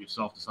treat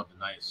yourself to something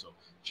nice. So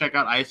check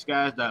out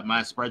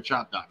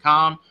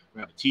iceguys.myspreadshop.com.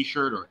 Grab a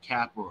t-shirt or a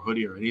cap or a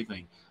hoodie or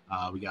anything.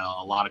 We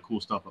got a lot of cool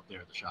stuff up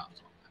there at the shop.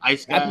 So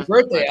Ice Guys. Happy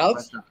birthday,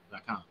 Alex.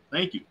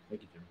 Thank you.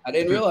 Thank you, Jimmy. I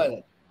didn't realize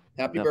it.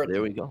 Happy birthday.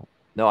 There we go.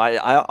 No,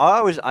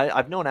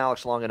 I've known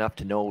Alex long enough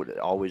to know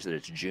always that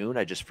it's June.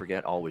 I just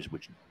forget always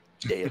which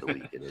day of the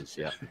week it is.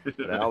 Yeah,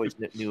 but I always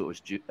knew it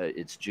was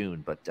it's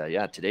June. But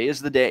yeah, today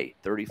is the day.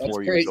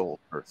 34 years old.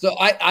 So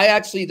I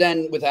actually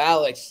then with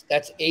Alex,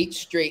 that's 8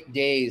 straight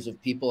days of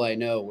people I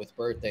know with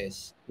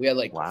birthdays. We had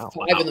like 5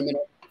 in the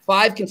middle,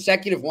 5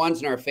 consecutive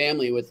ones in our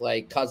family with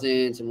like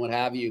cousins and what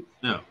have you.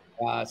 Yeah.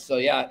 So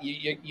yeah,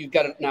 you've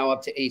got it now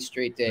up to 8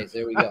 straight days.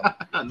 There we go.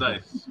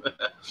 Nice.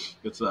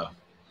 Good stuff.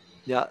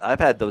 Yeah, I've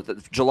had those.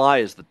 July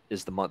is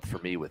the month for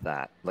me with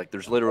that. Like,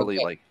 there's literally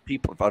like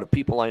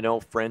people I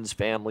know, friends,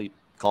 family,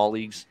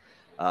 colleagues.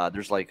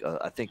 There's like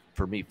I think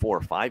for me 4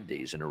 or 5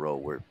 days in a row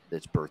where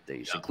it's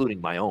birthdays,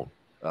 including my own,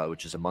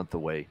 which is a month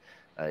away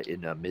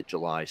in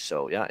mid-July.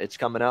 So yeah, it's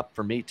coming up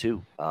for me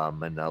too,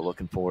 and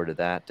looking forward to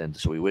that. And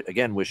so we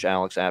again wish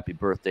Alex a happy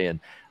birthday. And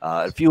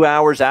a few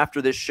hours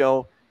after this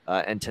show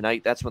and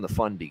tonight, that's when the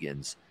fun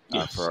begins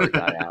for our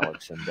guy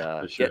Alex, and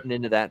getting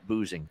into that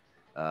boozing.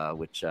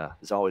 Which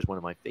is always one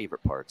of my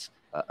favorite parts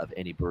of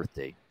any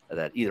birthday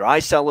that either I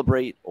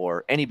celebrate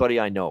or anybody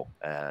I know.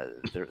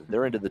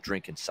 They're into the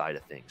drinking side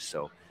of things.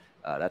 So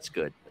that's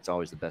good. That's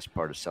always the best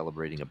part of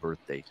celebrating a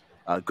birthday.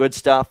 Good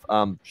stuff.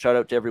 Shout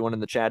out to everyone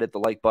in the chat. Hit the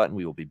like button.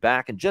 We will be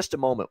back in just a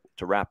moment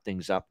to wrap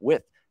things up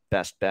with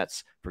best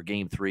bets for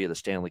Game 3 of the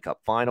Stanley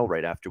Cup Final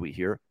right after we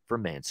hear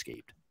from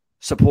Manscaped.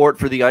 Support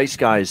for the Ice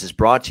Guys is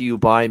brought to you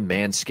by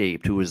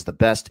Manscaped, who is the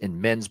best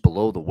in men's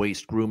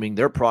below-the-waist grooming.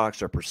 Their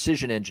products are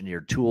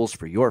precision-engineered tools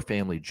for your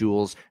family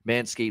jewels.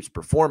 Manscaped's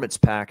Performance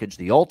Package,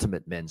 the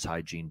ultimate men's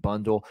hygiene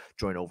bundle.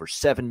 Join over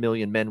 7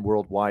 million men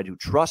worldwide who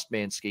trust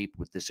Manscaped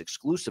with this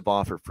exclusive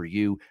offer for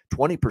you,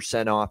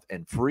 20% off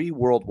and free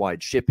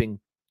worldwide shipping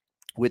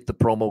with the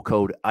promo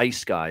code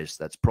ICEGUYS.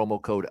 That's promo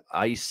code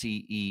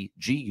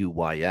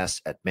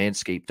ICEGUYS at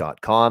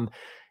manscaped.com.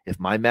 If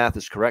my math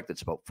is correct,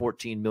 it's about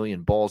 14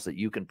 million balls that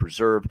you can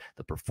preserve.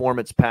 The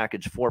Performance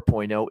Package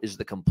 4.0 is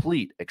the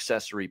complete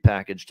accessory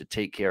package to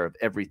take care of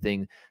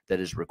everything that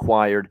is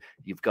required.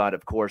 You've got,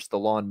 of course, the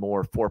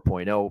Lawnmower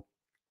 4.0.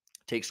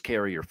 Takes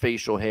care of your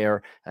facial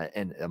hair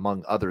and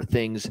among other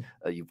things.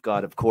 You've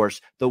got, of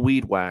course, the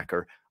Weed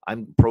Whacker.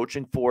 I'm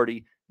approaching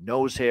 40.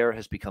 Nose hair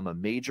has become a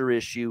major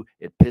issue.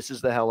 It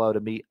pisses the hell out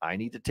of me. I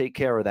need to take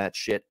care of that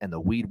shit, and the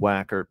Weed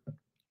Whacker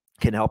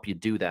can help you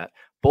do that.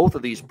 Both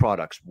of these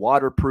products,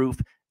 waterproof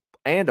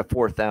and a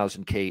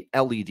 4000K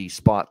LED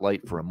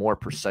spotlight for a more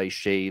precise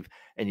shave.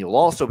 And you'll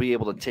also be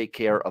able to take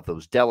care of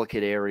those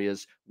delicate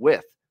areas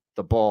with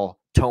the ball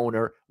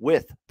toner,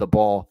 with the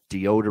ball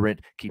deodorant,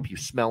 keep you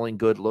smelling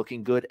good,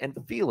 looking good, and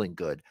feeling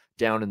good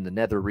down in the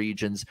nether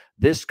regions.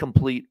 This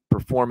complete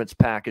Performance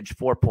Package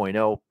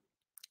 4.0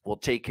 will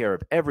take care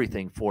of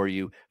everything for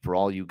you, for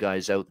all you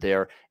guys out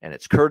there, and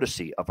it's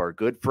courtesy of our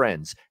good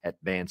friends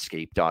at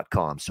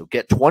manscaped.com. So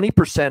get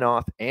 20%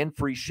 off and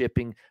free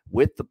shipping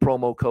with the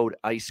promo code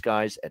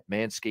IceGuys at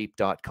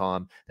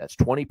manscaped.com. That's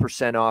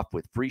 20% off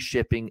with free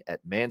shipping at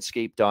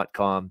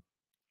manscaped.com.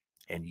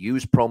 And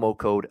use promo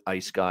code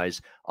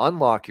IceGuys.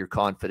 Unlock your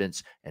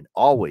confidence and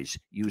always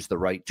use the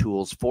right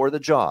tools for the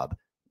job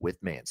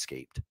with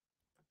Manscaped.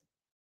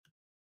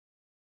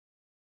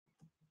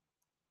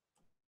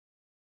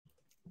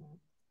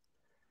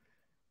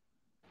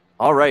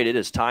 All right, it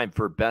is time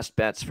for best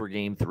bets for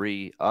Game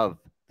 3 of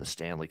the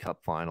Stanley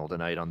Cup Final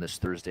tonight on this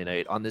Thursday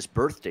night, on this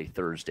birthday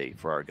Thursday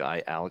for our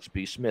guy, Alex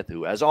B. Smith,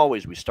 who, as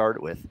always, we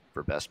start with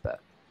for best bet.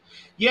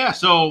 Yeah,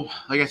 so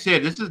like I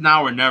said, this is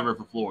now or never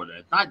for Florida.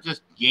 It's not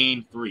just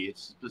Game 3.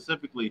 It's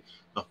specifically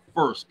the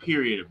first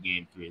period of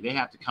Game 3. They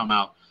have to come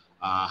out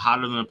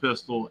hotter than a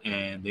pistol,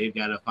 and they've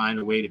got to find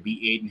a way to beat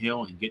Adin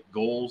Hill and get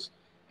goals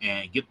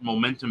and get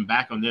momentum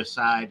back on their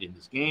side in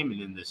this game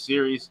and in this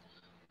series.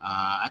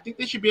 I think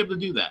they should be able to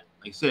do that.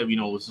 Like I said,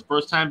 it's the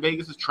first time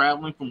Vegas is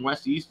traveling from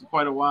west to east in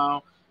quite a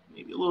while.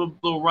 Maybe a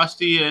little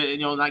rusty,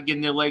 not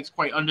getting their legs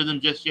quite under them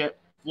just yet.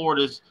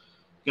 Florida's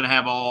going to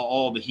have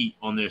all the heat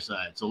on their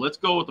side. So let's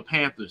go with the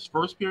Panthers.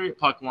 First period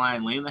puck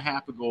line, laying the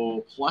half a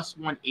goal, plus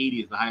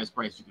 180 is the highest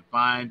price you can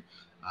find.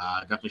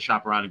 Definitely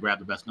shop around and grab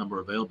the best number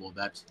available.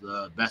 That's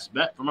the best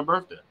bet for my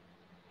birthday.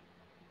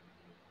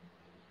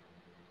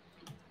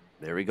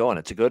 There we go, and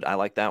it's a good. I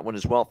like that one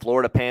as well.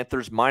 Florida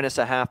Panthers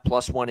 -0.5,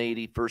 plus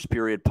 180. First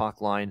period puck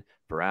line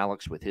for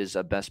Alex with his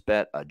best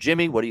bet.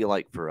 Jimmy, what do you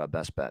like for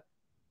best bet?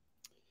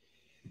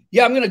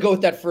 Yeah, I'm going to go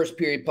with that first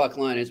period puck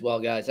line as well,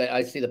 guys.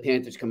 I see the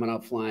Panthers coming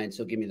out flying,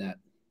 so give me that.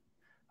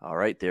 All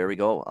right, there we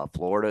go.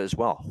 Florida as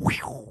well.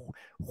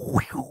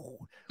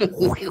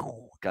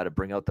 Got to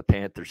bring out the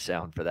Panthers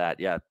sound for that.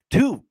 Yeah,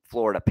 2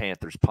 Florida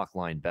Panthers puck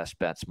line best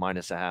bets,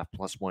 -0.5,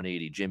 plus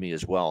 180. Jimmy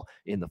as well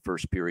in the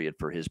first period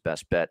for his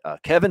best bet.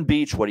 Kevin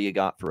Beech, what do you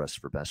got for us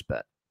for best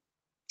bet?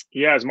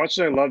 Yeah, as much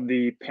as I love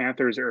the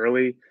Panthers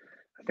early,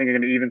 I think I'm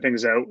going to even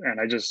things out, and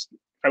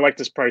I like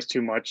this price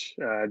too much.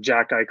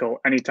 Jack Eichel,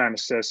 anytime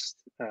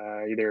assist,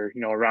 either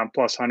around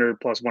plus 100,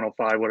 plus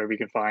 105, whatever you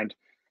can find.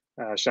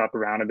 Shop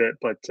around a bit,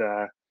 but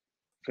for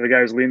the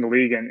guy who's leading the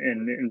league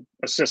in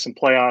assists in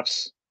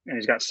playoffs, and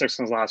he's got 6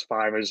 in his last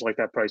 5, I just like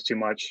that price too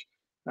much.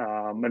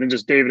 And then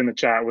just David in the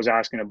chat was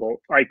asking about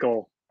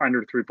Eichel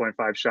under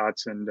 3.5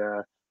 shots, and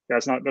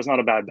that's not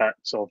a bad bet.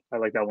 So I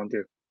like that one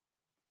too.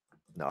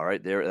 All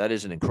right, there. That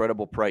is an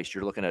incredible price.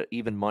 You're looking at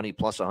even money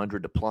plus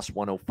 100 to plus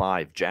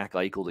 105. Jack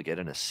Eichel to get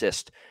an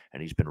assist,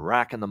 and he's been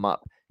racking them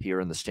up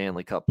here in the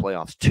Stanley Cup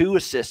playoffs. 2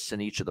 assists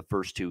in each of the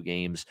first 2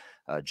 games.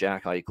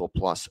 Jack Eichel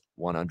plus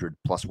 100,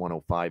 plus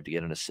 105 to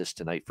get an assist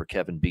tonight for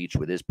Kevin Beech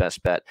with his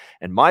best bet.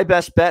 And my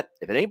best bet,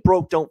 if it ain't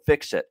broke, don't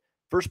fix it.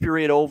 First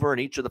period over in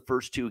each of the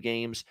first 2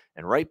 games,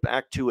 and right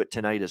back to it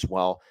tonight as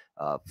well.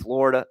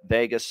 Florida,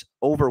 Vegas,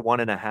 over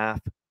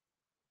 1.5,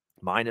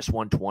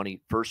 -120,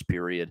 first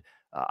period.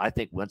 I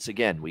think, once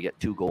again, we get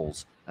 2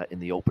 goals in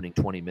the opening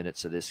 20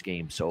 minutes of this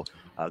game. So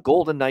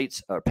Golden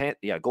Knights,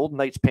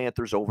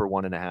 Panthers over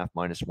 1.5,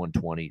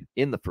 -120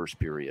 in the first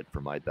period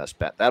for my best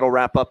bet. That'll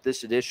wrap up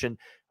this edition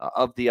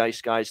of the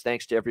Ice Guys.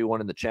 Thanks to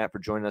everyone in the chat for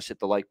joining us. Hit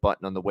the like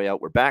button on the way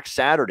out. We're back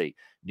Saturday,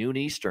 noon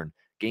Eastern,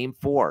 Game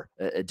 4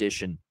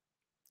 edition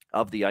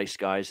of the Ice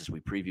Guys as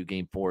we preview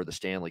Game 4 of the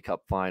Stanley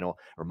Cup Final.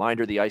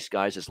 Reminder, the Ice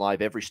Guys is live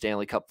every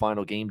Stanley Cup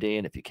Final game day,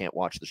 and if you can't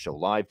watch the show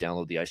live,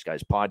 download the Ice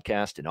Guys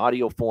podcast in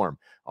audio form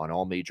on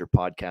all major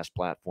podcast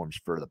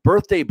platforms. For the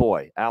birthday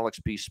boy,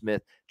 Alex B.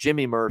 Smith,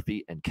 Jimmy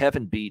Murphy, and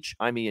Kevin Beech,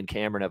 I'm Ian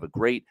Cameron. Have a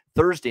great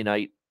Thursday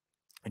night.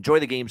 Enjoy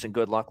the games and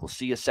good luck. We'll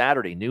see you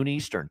Saturday, noon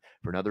Eastern,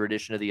 for another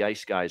edition of the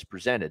Ice Guys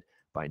presented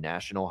by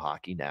National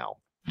Hockey Now.